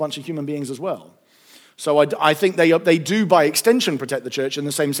down a whole bunch of human beings as well. So I think they do, by extension, protect the church in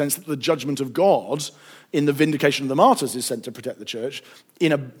the same sense that the judgment of God in the vindication of the martyrs is sent to protect the church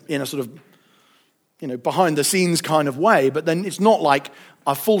in a sort of, behind-the-scenes kind of way. But then it's not like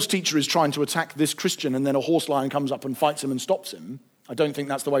a false teacher is trying to attack this Christian and then a horse lion comes up and fights him and stops him. I don't think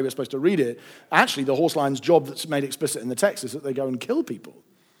that's the way we're supposed to read it. Actually, the horse lion's job that's made explicit in the text is that they go and kill people.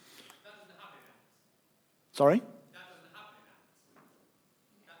 That doesn't happen in Acts. Sorry? That doesn't happen in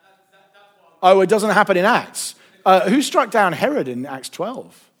Acts. That's what Oh, it doesn't happen in Acts. Who struck down Herod in Acts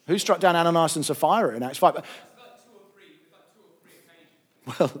 12? Who struck down Ananias and Sapphira in Acts 5?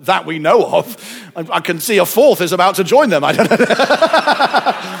 Well, that we know of. I can see a fourth is about to join them. I don't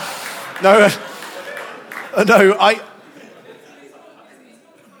know.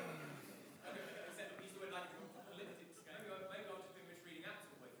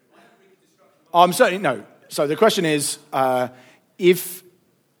 I'm certainly no. So the question is, if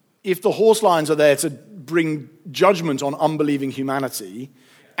the horse lions are there to bring judgment on unbelieving humanity,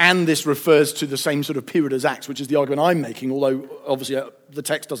 and this refers to the same sort of period as Acts, which is the argument I'm making, although obviously the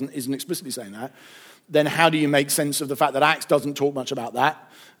text isn't explicitly saying that, then how do you make sense of the fact that Acts doesn't talk much about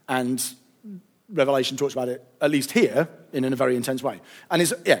that, and Revelation talks about it, at least here, in a very intense way? And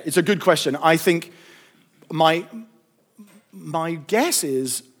it's a good question. I think my guess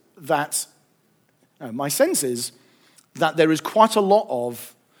is that, my sense is that there is quite a lot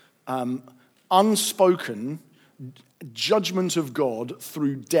of unspoken judgment of God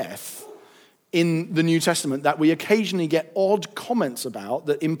through death in the New Testament that we occasionally get odd comments about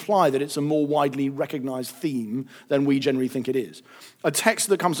that imply that it's a more widely recognized theme than we generally think it is. A text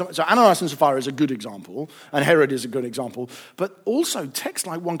that comes from, so Ananias and Sapphira is a good example, and Herod is a good example, but also texts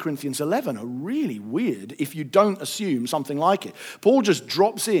like 1 Corinthians 11 are really weird if you don't assume something like it. Paul just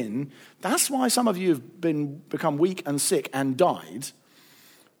drops in, that's why some of you have become weak and sick and died,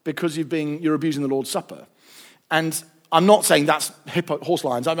 because you're abusing the Lord's Supper. And I'm not saying that's horse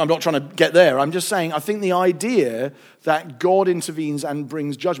lions. I'm not trying to get there. I'm just saying I think the idea that God intervenes and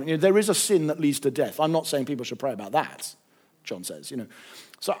brings judgment. There is a sin that leads to death. I'm not saying people should pray about that, John says.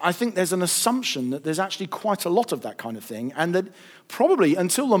 So I think there's an assumption that there's actually quite a lot of that kind of thing, and that probably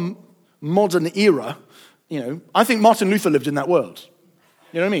until the modern era, I think Martin Luther lived in that world.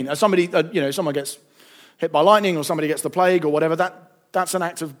 You know what I mean? As somebody, someone gets hit by lightning or somebody gets the plague or whatever, that's an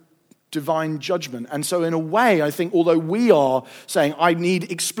act of divine judgment. And so in a way, I think, although we are saying, I need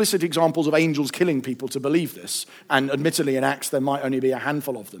explicit examples of angels killing people to believe this, and admittedly in Acts there might only be a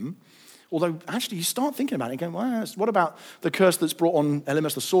handful of them, although actually you start thinking about it and going, well, what about the curse that's brought on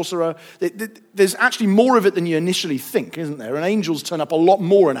Elymas the sorcerer? There's actually more of it than you initially think, isn't there? And angels turn up a lot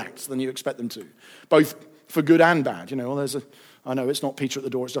more in Acts than you expect them to, both for good and bad. I know it's not Peter at the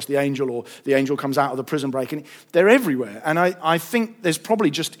door, it's just the angel, or the angel comes out of the prison break. And they're everywhere. And I think there's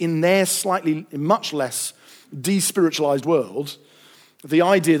probably just in their slightly, much less despiritualized world, the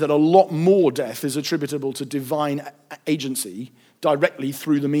idea that a lot more death is attributable to divine agency directly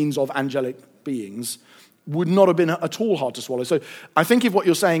through the means of angelic beings would not have been at all hard to swallow. So I think if what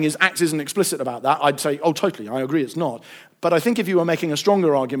you're saying is Acts isn't explicit about that, I'd say, oh, totally, I agree it's not. But I think if you were making a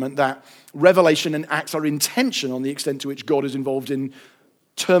stronger argument that Revelation and Acts are in tension on the extent to which God is involved in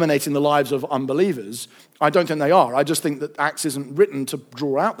terminating the lives of unbelievers, I don't think they are. I just think that Acts isn't written to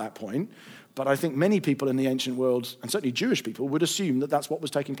draw out that point. But I think many people in the ancient world, and certainly Jewish people, would assume that that's what was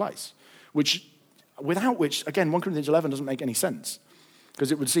taking place, without which, again, 1 Corinthians 11 doesn't make any sense,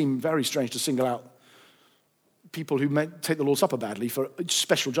 because it would seem very strange to single out people who take the Lord's Supper badly for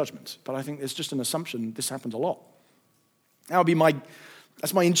special judgment. But I think there's just an assumption this happens a lot.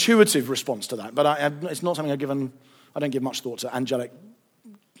 That's my intuitive response to that. But it's not something I don't give much thought to. Angelic,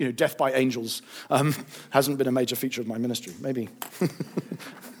 death by angels hasn't been a major feature of my ministry. Maybe.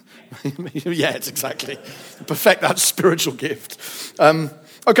 Yeah, it's exactly. Perfect that spiritual gift.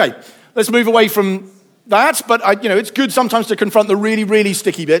 Okay, let's move away from that. But, it's good sometimes to confront the really, really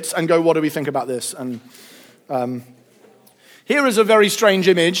sticky bits and go, what do we think about this? And here is a very strange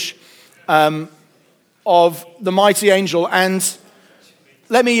image of the mighty angel. And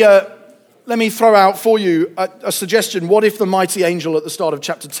let me throw out for you a suggestion. What if the mighty angel at the start of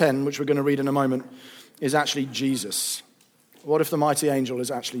chapter 10, which we're going to read in a moment, is actually Jesus? What if the mighty angel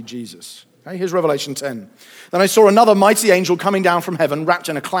is actually Jesus? Okay, here's Revelation 10. Then I saw another mighty angel coming down from heaven, wrapped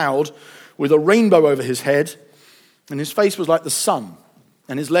in a cloud, with a rainbow over his head, and his face was like the sun,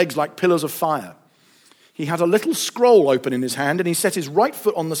 and his legs like pillars of fire. He had a little scroll open in his hand, and he set his right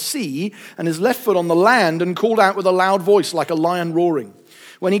foot on the sea and his left foot on the land, and called out with a loud voice like a lion roaring.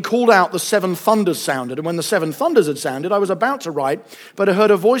 When he called out, the seven thunders sounded, and when the seven thunders had sounded, I was about to write, but I heard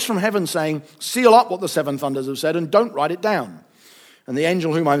a voice from heaven saying, seal up what the seven thunders have said, and don't write it down. And the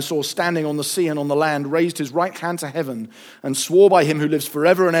angel whom I saw standing on the sea and on the land raised his right hand to heaven and swore by him who lives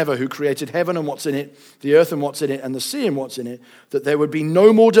forever and ever, who created heaven and what's in it, the earth and what's in it, and the sea and what's in it, that there would be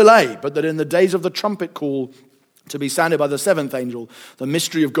no more delay, but that in the days of the trumpet call to be sounded by the seventh angel, the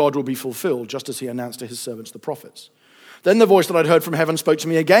mystery of God will be fulfilled, just as he announced to his servants the prophets. Then the voice that I'd heard from heaven spoke to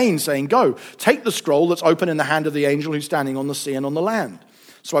me again, saying, go, take the scroll that's open in the hand of the angel who's standing on the sea and on the land.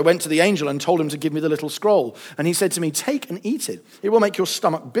 So I went to the angel and told him to give me the little scroll. And he said to me, take and eat it. It will make your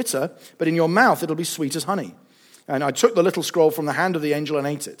stomach bitter, but in your mouth it'll be sweet as honey. And I took the little scroll from the hand of the angel and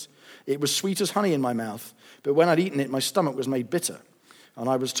ate it. It was sweet as honey in my mouth, but when I'd eaten it, my stomach was made bitter. And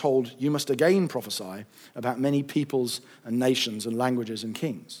I was told, you must again prophesy about many peoples and nations and languages and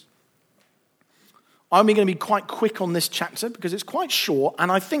kings. I'm going to be quite quick on this chapter because it's quite short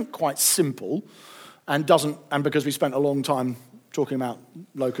and I think quite simple and because we spent a long time talking about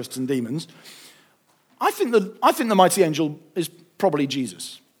locusts and demons. I think the mighty angel is probably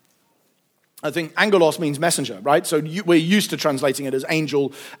Jesus. I think angelos means messenger, right? So we're used to translating it as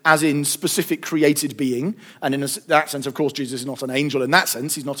angel, as in specific created being. And in that sense, of course, Jesus is not an angel in that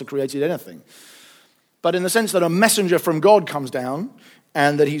sense. He's not a created anything. But in the sense that a messenger from God comes down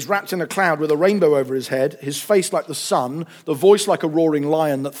and that he's wrapped in a cloud with a rainbow over his head, his face like the sun, the voice like a roaring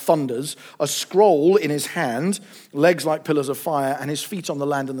lion that thunders, a scroll in his hand, legs like pillars of fire, and his feet on the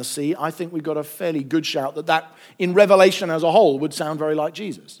land and the sea, I think we've got a fairly good shout that in Revelation as a whole would sound very like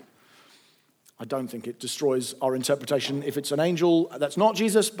Jesus. I don't think it destroys our interpretation if it's an angel that's not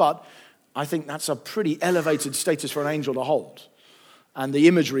Jesus, but I think that's a pretty elevated status for an angel to hold. And the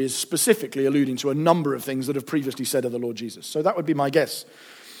imagery is specifically alluding to a number of things that have previously said of the Lord Jesus. So that would be my guess.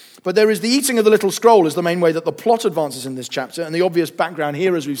 But there is the eating of the little scroll is the main way that the plot advances in this chapter. And the obvious background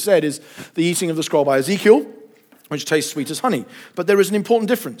here, as we've said, is the eating of the scroll by Ezekiel, which tastes sweet as honey. But there is an important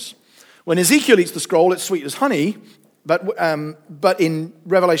difference. When Ezekiel eats the scroll, it's sweet as honey. But in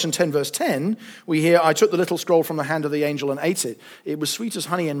Revelation 10, verse 10, we hear, I took the little scroll from the hand of the angel and ate it. It was sweet as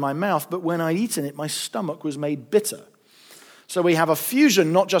honey in my mouth, but when I'd eaten it, my stomach was made bitter. So we have a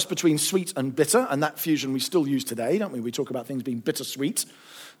fusion not just between sweet and bitter, and that fusion we still use today, don't we? We talk about things being bittersweet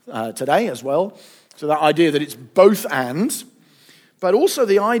today as well. So that idea that it's both and, but also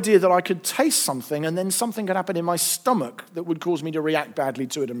the idea that I could taste something and then something could happen in my stomach that would cause me to react badly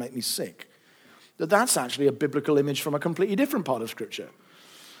to it and make me sick. That's actually a biblical image from a completely different part of Scripture.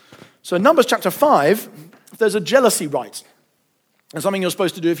 So in Numbers chapter 5, there's a jealousy rite. It's something you're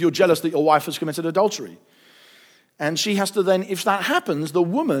supposed to do if you're jealous that your wife has committed adultery. And she has to then, if that happens, the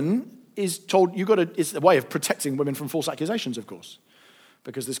woman is told, it's a way of protecting women from false accusations, of course.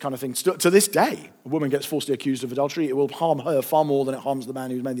 Because this kind of thing, to this day, a woman gets falsely accused of adultery, it will harm her far more than it harms the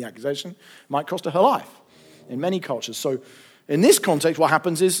man who's made the accusation. It might cost her life in many cultures. So in this context, what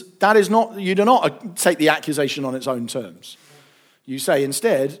happens is, you do not take the accusation on its own terms. You say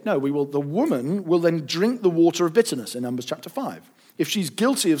instead, no, the woman will then drink the water of bitterness in Numbers chapter 5. If she's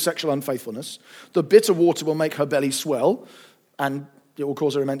guilty of sexual unfaithfulness, the bitter water will make her belly swell, and it will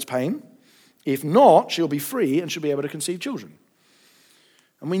cause her immense pain. If not, she'll be free and she'll be able to conceive children.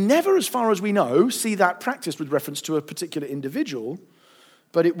 And we never, as far as we know, see that practiced with reference to a particular individual,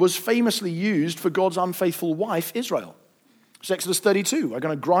 but it was famously used for God's unfaithful wife, Israel. It's Exodus 32. I'm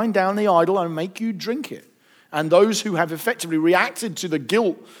going to grind down the idol and make you drink it. And those who have effectively reacted to the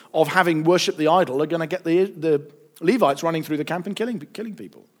guilt of having worshipped the idol are going to get the Levites running through the camp and killing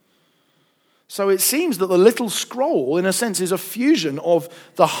people. So it seems that the little scroll, in a sense, is a fusion of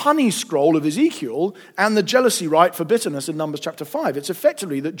the honey scroll of Ezekiel and the jealousy rite for bitterness in Numbers chapter 5. It's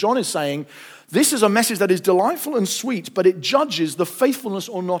effectively that John is saying, this is a message that is delightful and sweet, but it judges the faithfulness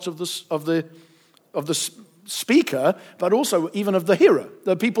or not of the speaker, but also even of the hearer.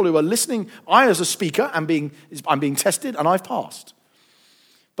 The people who are listening, I as a speaker, I'm being tested and I've passed.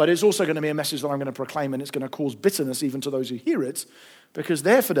 But it's also going to be a message that I'm going to proclaim, and it's going to cause bitterness even to those who hear it, because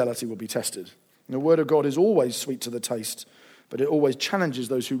their fidelity will be tested. And the word of God is always sweet to the taste, but it always challenges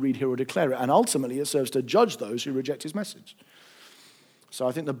those who read, hear, or declare it, and ultimately it serves to judge those who reject his message. So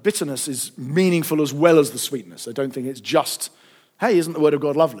I think the bitterness is meaningful as well as the sweetness. I don't think it's just, hey, isn't the word of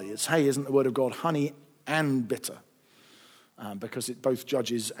God lovely? It's, hey, isn't the word of God honey and bitter? Because it both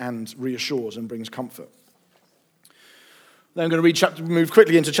judges and reassures and brings comfort. Then I'm going to move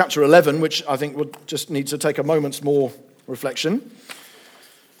quickly into chapter 11, which I think would just need to take a moment's more reflection.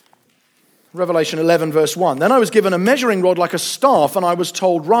 Revelation 11, verse 1. Then I was given a measuring rod like a staff, and I was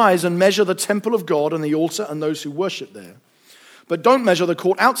told, rise and measure the temple of God and the altar and those who worship there. But don't measure the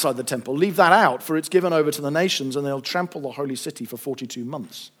court outside the temple. Leave that out, for it's given over to the nations, and they'll trample the holy city for 42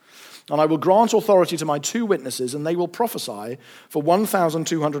 months. And I will grant authority to my 2 witnesses, and they will prophesy for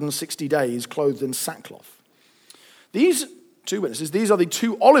 1,260 days, clothed in sackcloth. These 2 witnesses, these are the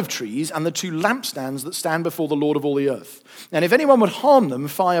 2 olive trees and the 2 lampstands that stand before the Lord of all the earth. And if anyone would harm them,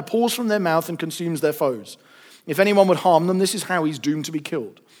 fire pours from their mouth and consumes their foes. If anyone would harm them, this is how he's doomed to be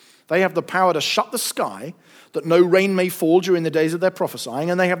killed. They have the power to shut the sky, that no rain may fall during the days of their prophesying,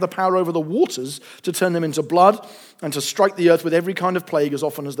 and they have the power over the waters to turn them into blood and to strike the earth with every kind of plague as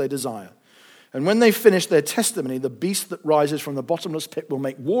often as they desire. And when they finish their testimony, the beast that rises from the bottomless pit will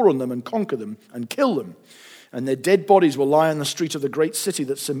make war on them and conquer them and kill them. And their dead bodies will lie in the street of the great city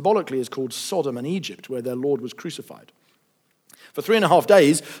that symbolically is called Sodom and Egypt, where their Lord was crucified. For 3.5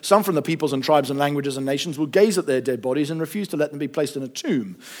 days, some from the peoples and tribes and languages and nations will gaze at their dead bodies and refuse to let them be placed in a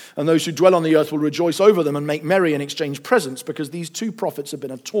tomb. And those who dwell on the earth will rejoice over them and make merry and exchange presents, because these 2 prophets have been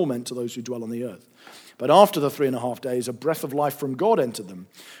a torment to those who dwell on the earth. But after the 3.5 days, a breath of life from God entered them,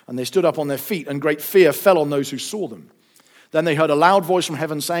 and they stood up on their feet, and great fear fell on those who saw them. Then they heard a loud voice from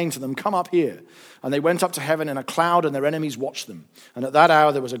heaven saying to them, come up here. And they went up to heaven in a cloud, and their enemies watched them. And at that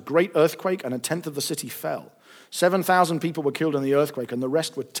hour there was a great earthquake, and 1/10 of the city fell. 7,000 people were killed in the earthquake, and the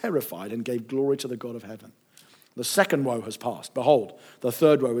rest were terrified and gave glory to the God of heaven. The second woe has passed. Behold, the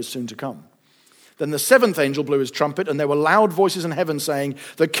third woe is soon to come. Then the 7th angel blew his trumpet, and there were loud voices in heaven saying,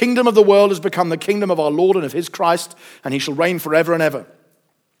 the kingdom of the world has become the kingdom of our Lord and of his Christ, and he shall reign forever and ever.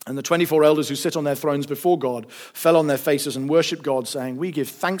 And the 24 elders who sit on their thrones before God fell on their faces and worshipped God, saying, we give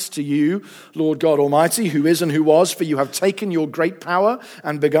thanks to you, Lord God Almighty, who is and who was, for you have taken your great power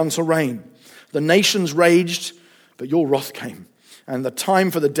and begun to reign. The nations raged, but your wrath came, and the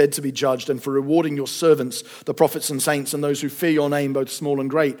time for the dead to be judged, and for rewarding your servants, the prophets and saints, and those who fear your name, both small and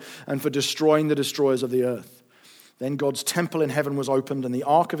great, and for destroying the destroyers of the earth. Then God's temple in heaven was opened, and the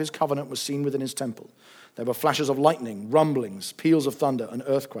ark of his covenant was seen within his temple. There were flashes of lightning, rumblings, peals of thunder, an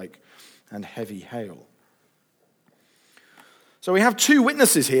earthquake, and heavy hail. So we have 2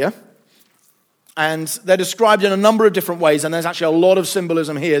 witnesses here, and they're described in a number of different ways, and there's actually a lot of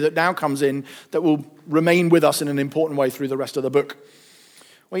symbolism here that now comes in that will remain with us in an important way through the rest of the book.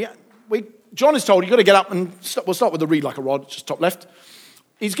 John is told, you've got to get up and we'll start with the reed like a rod, just top left.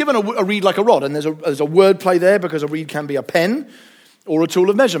 He's given a reed like a rod, and there's a word play there because a reed can be a pen or a tool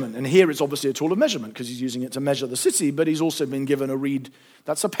of measurement. And here it's obviously a tool of measurement because he's using it to measure the city, but he's also been given a reed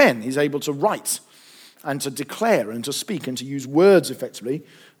that's a pen. He's able to write and to declare and to speak and to use words effectively,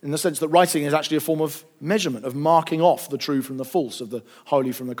 in the sense that writing is actually a form of measurement, of marking off the true from the false, of the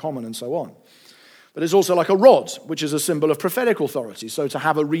holy from the common, and so on. But it's also like a rod, which is a symbol of prophetic authority. So to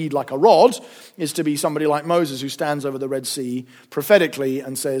have a reed like a rod is to be somebody like Moses who stands over the Red Sea prophetically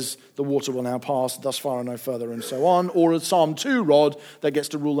and says, the water will now pass thus far and no further, and so on. Or a Psalm 2 rod that gets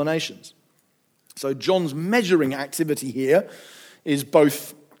to rule the nations. So John's measuring activity here is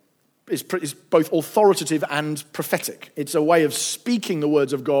both authoritative and prophetic. It's a way of speaking the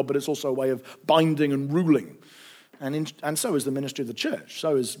words of God, but it's also a way of binding and ruling. And so is the ministry of the church.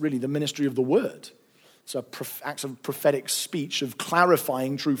 So is really the ministry of the word. It's an act of prophetic speech, of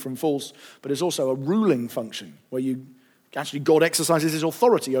clarifying true from false, but it's also a ruling function where you Actually, God exercises his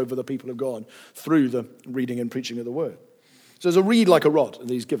authority over the people of God through the reading and preaching of the word. So there's a reed like a rod that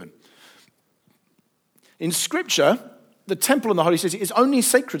he's given. In Scripture, the temple and the holy city is only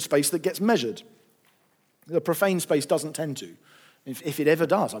sacred space that gets measured. The profane space doesn't tend to. If it ever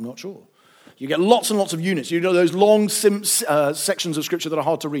does, I'm not sure. You get lots and lots of units. You know those long sections of Scripture that are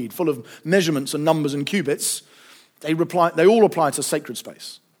hard to read, full of measurements and numbers and cubits. They all apply to sacred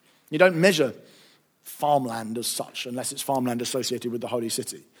space. You don't measure farmland as such unless it's farmland associated with the holy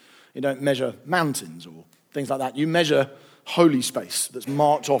city. You don't measure mountains or things like that. You measure holy space that's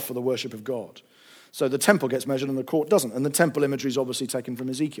marked off for the worship of God. So the temple gets measured and the court doesn't. And the temple imagery is obviously taken from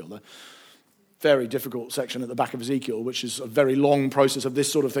Ezekiel, the very difficult section at the back of Ezekiel, which is a very long process of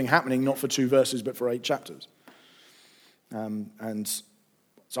this sort of thing happening, not for 2 verses, but for 8 chapters. And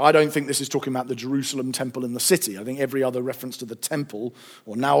so I don't think this is talking about the Jerusalem temple in the city. I think every other reference to the temple,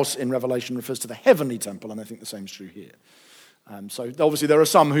 or naos in Revelation, refers to the heavenly temple, and I think the same is true here. So obviously there are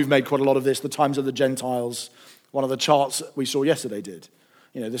some who've made quite a lot of this. The times of the Gentiles, one of the charts that we saw yesterday did.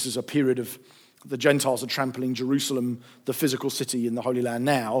 This is a period of the Gentiles are trampling Jerusalem, the physical city in the Holy Land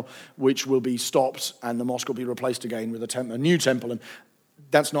now, which will be stopped and the mosque will be replaced again with a new temple. And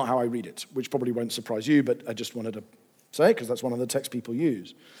that's not how I read it, which probably won't surprise you, but I just wanted to say it because that's one of the texts people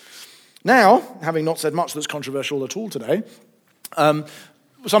use. Now, having not said much that's controversial at all today,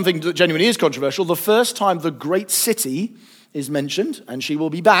 something that genuinely is controversial, the first time the great city is mentioned, and she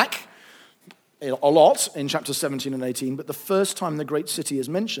will be back a lot in chapters 17 and 18, but the first time the great city is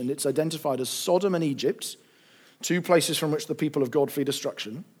mentioned, it's identified as Sodom and Egypt, 2 places from which the people of God flee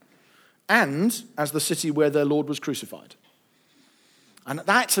destruction, and as the city where their Lord was crucified. And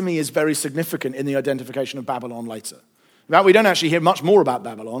that to me is very significant in the identification of Babylon later. In fact, we don't actually hear much more about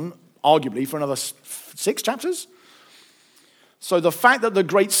Babylon, arguably, for another 6 chapters. So the fact that the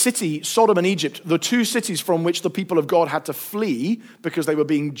great city, Sodom and Egypt, the 2 cities from which the people of God had to flee because they were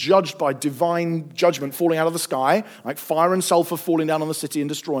being judged by divine judgment falling out of the sky, like fire and sulfur falling down on the city and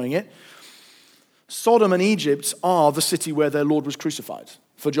destroying it, Sodom and Egypt are the city where their Lord was crucified,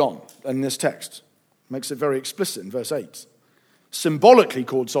 for John, in this text. Makes it very explicit in verse 8. Symbolically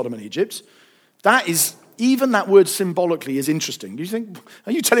called Sodom and Egypt. Even that word symbolically is interesting. Do you think,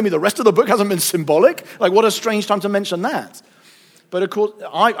 are you telling me the rest of the book hasn't been symbolic? Like, what a strange time to mention that. But of course,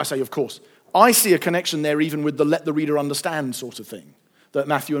 I say of course, I see a connection there even with the let the reader understand sort of thing that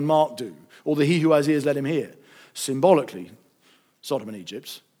Matthew and Mark do, or the he who has ears let him hear. Symbolically, Sodom and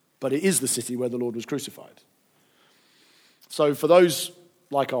Egypt, but it is the city where the Lord was crucified. So for those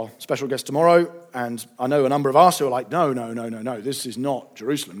like our special guest tomorrow, and I know a number of us who are like, no, this is not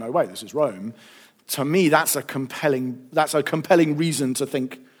Jerusalem, no way, this is Rome. To me, that's a compelling reason to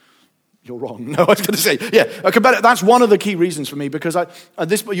think you're wrong. No, I was going to say, that's one of the key reasons for me, because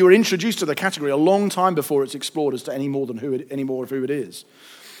you were introduced to the category a long time before it's explored as to any more of who it is.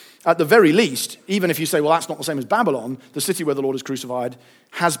 At the very least, even if you say, well, that's not the same as Babylon, the city where the Lord is crucified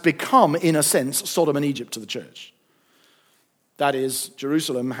has become, in a sense, Sodom and Egypt to the church. That is,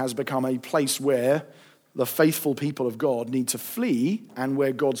 Jerusalem has become a place where the faithful people of God need to flee and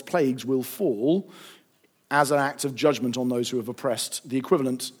where God's plagues will fall as an act of judgment on those who have oppressed, the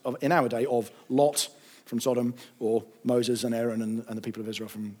equivalent of, in our day, of Lot from Sodom, or Moses and Aaron and the people of Israel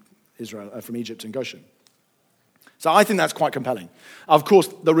from Egypt and Goshen. So I think that's quite compelling. Of course,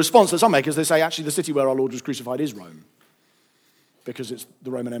 the response that some make is they say, actually, the city where our Lord was crucified is Rome, because it's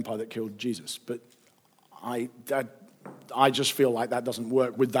the Roman Empire that killed Jesus. But I just feel like that doesn't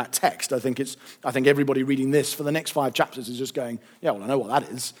work with that text. I think everybody reading this for the next 5 chapters is just going, yeah, well, I know what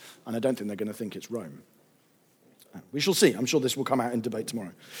that is, and I don't think they're going to think it's Rome. We shall see. I'm sure this will come out in debate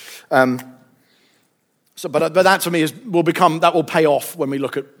tomorrow. But that to me will pay off when we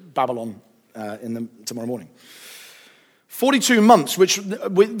look at Babylon tomorrow morning. 42 months,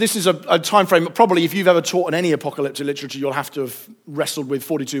 this is a time frame, probably if you've ever taught in any apocalyptic literature, you'll have to have wrestled with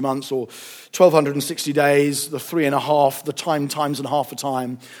 42 months or 1,260 days, the 3.5, the times and half a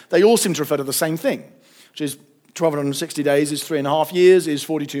time. They all seem to refer to the same thing, which is 1,260 days is 3.5 years, is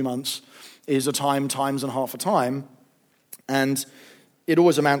 42 months, is a times and half a time. And it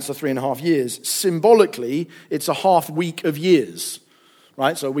always amounts to 3.5 years. Symbolically, it's a half week of years,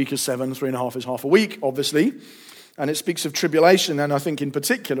 right? So a week is 7, 3.5 is half a week, obviously. And it speaks of tribulation, and I think in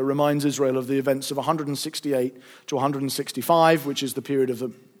particular reminds Israel of the events of 168 to 165, which is the period of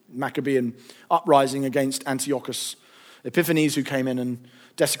the Maccabean uprising against Antiochus Epiphanes, who came in and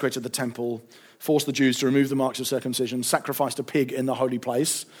desecrated the temple, forced the Jews to remove the marks of circumcision, sacrificed a pig in the holy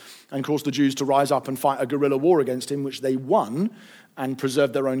place, and caused the Jews to rise up and fight a guerrilla war against him, which they won, and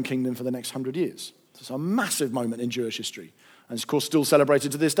preserved their own kingdom for the next 100 years. It's a massive moment in Jewish history, and it's of course still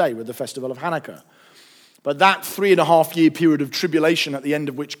celebrated to this day with the festival of Hanukkah. But that 3.5-year period of tribulation at the end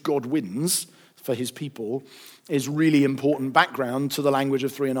of which God wins for his people is really important background to the language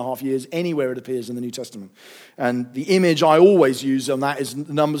of 3.5 years anywhere it appears in the New Testament. And the image I always use on that is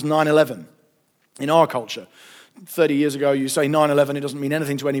Numbers 9:11 in our culture. 30 years ago, you say 9/11, it doesn't mean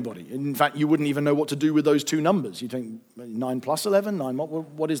anything to anybody. In fact, you wouldn't even know what to do with those two numbers. You think 9 plus 11, 9,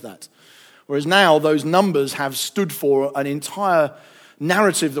 what is that? Whereas now, those numbers have stood for an entire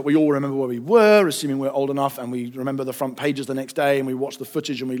narrative that we all remember where we were, assuming we're old enough, and we remember the front pages the next day, and we watched the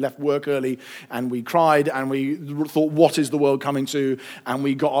footage, and we left work early, and we cried, and we thought, what is the world coming to? And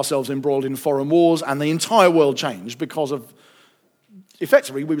we got ourselves embroiled in foreign wars, and the entire world changed because of,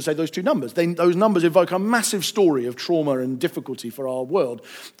 effectively, we would say those two numbers. Those numbers evoke a massive story of trauma and difficulty for our world.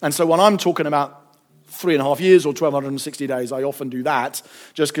 And so when I'm talking about 3.5 years or 1,260 days, I often do that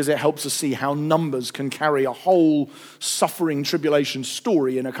just because it helps us see how numbers can carry a whole suffering tribulation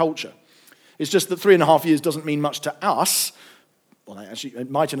story in a culture. It's just that 3.5 years doesn't mean much to us. Well, actually, it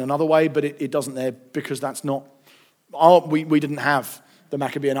might in another way, but it doesn't there because that's not, we didn't have the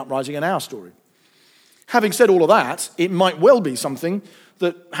Maccabean uprising in our story. Having said all of that, it might well be something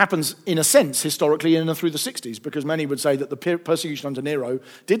that happens, in a sense, historically in and through the 60s, because many would say that the persecution under Nero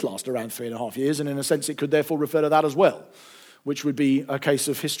did last around 3.5 years, and in a sense it could therefore refer to that as well, which would be a case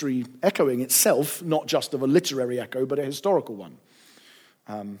of history echoing itself, not just of a literary echo, but a historical one,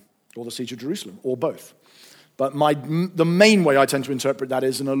 or the Siege of Jerusalem, or both. But the main way I tend to interpret that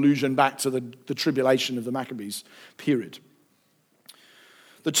is an allusion back to the tribulation of the Maccabees period.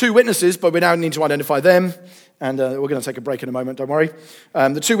 The two witnesses, but we now need to identify them, and we're going to take a break in a moment, don't worry.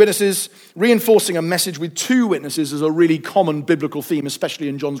 The two witnesses, reinforcing a message with two witnesses is a really common biblical theme, especially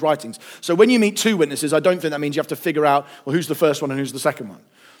in John's writings. So when you meet two witnesses, I don't think that means you have to figure out, well, who's the first one and who's the second one.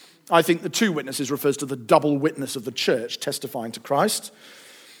 I think the two witnesses refers to the double witness of the church testifying to Christ.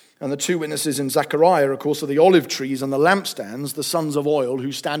 And the two witnesses in Zechariah, of course, are the olive trees and the lampstands, the sons of oil,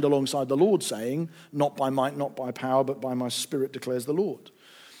 who stand alongside the Lord, saying, not by might, not by power, but by my spirit declares the Lord.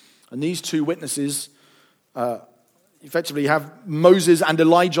 And these two witnesses effectively have Moses and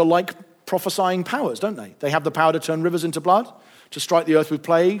Elijah-like prophesying powers, don't they? They have the power to turn rivers into blood, to strike the earth with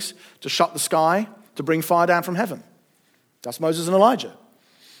plagues, to shut the sky, to bring fire down from heaven. That's Moses and Elijah.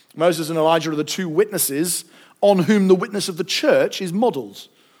 Moses and Elijah are the two witnesses on whom the witness of the church is modeled.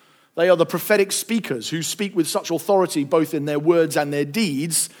 They are the prophetic speakers who speak with such authority both in their words and their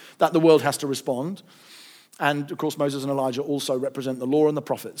deeds that the world has to respond. And, of course, Moses and Elijah also represent the law and the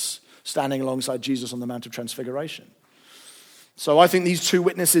prophets, standing alongside Jesus on the Mount of Transfiguration. So I think these two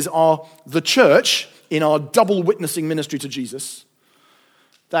witnesses are the church in our double witnessing ministry to Jesus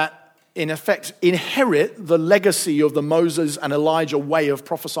that, in effect, inherit the legacy of the Moses and Elijah way of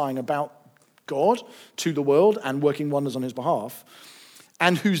prophesying about God to the world and working wonders on his behalf,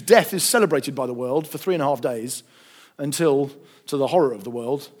 and whose death is celebrated by the world for 3.5 days until, to the horror of the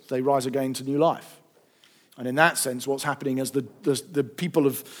world, they rise again to new life. And in that sense, what's happening is the people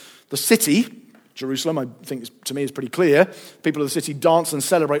of the city, Jerusalem, I think to me is pretty clear, people of the city dance and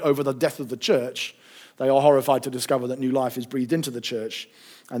celebrate over the death of the church. They are horrified to discover that new life is breathed into the church.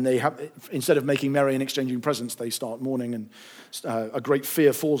 And they have, instead of making merry and exchanging presents, they start mourning, and a great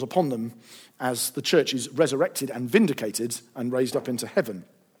fear falls upon them as the church is resurrected and vindicated and raised up into heaven.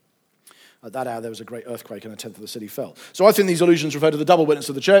 At that hour, there was a great earthquake and 1/10 of the city fell. So I think these allusions refer to the double witness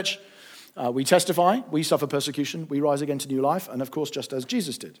of the church. We testify, we suffer persecution, we rise again to new life, and of course, just as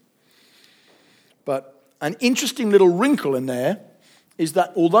Jesus did. But an interesting little wrinkle in there is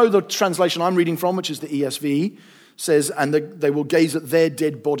that although the translation I'm reading from, which is the ESV, says, and they will gaze at their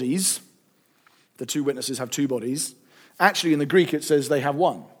dead bodies, the two witnesses have two bodies, actually in the Greek it says they have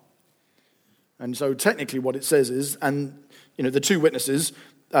one. And so technically what it says is, and the two witnesses,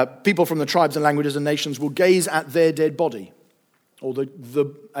 people from the tribes and languages and nations will gaze at their dead body, or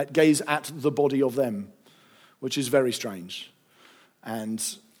gaze at the body of them, which is very strange. And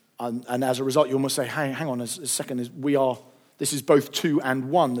as a result, you almost say, hey, hang on a second, this is both two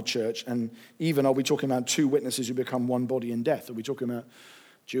and one, the church, and even are we talking about two witnesses who become one body in death? Are we talking about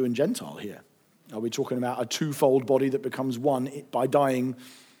Jew and Gentile here? Are we talking about a twofold body that becomes one by dying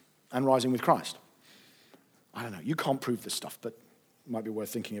and rising with Christ? I don't know. You can't prove this stuff, but it might be worth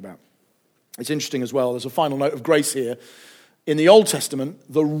thinking about. It's interesting as well. There's a final note of grace here. In the Old Testament,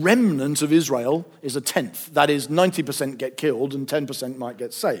 the remnant of Israel is 1/10. That is, 90% get killed and 10% might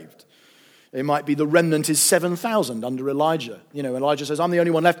get saved. It might be the remnant is 7,000 under Elijah. Elijah says, I'm the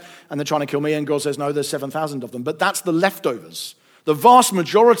only one left, and they're trying to kill me, and God says, no, there's 7,000 of them. But that's the leftovers. The vast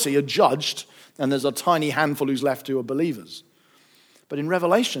majority are judged, and there's a tiny handful who's left who are believers. But in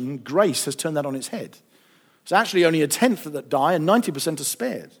Revelation, grace has turned that on its head. It's actually only 1/10 that die, and 90% are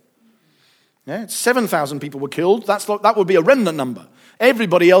spared. Yeah, 7,000 people were killed. That would be a remnant number.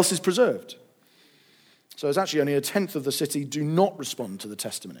 Everybody else is preserved. So it's actually only a tenth of the city do not respond to the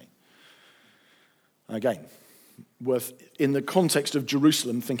testimony. Again, worth, in the context of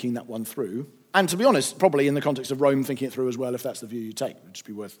Jerusalem, thinking that one through. And to be honest, probably in the context of Rome, thinking it through as well, if that's the view you take. It would just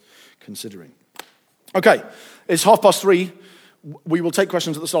be worth considering. Okay, it's 3:30. We will take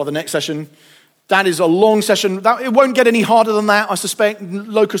questions at the start of the next session. That is a long session. It won't get any harder than that, I suspect.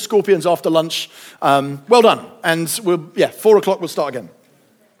 Locust scorpions after lunch. Well done. And 4 o'clock we'll start again.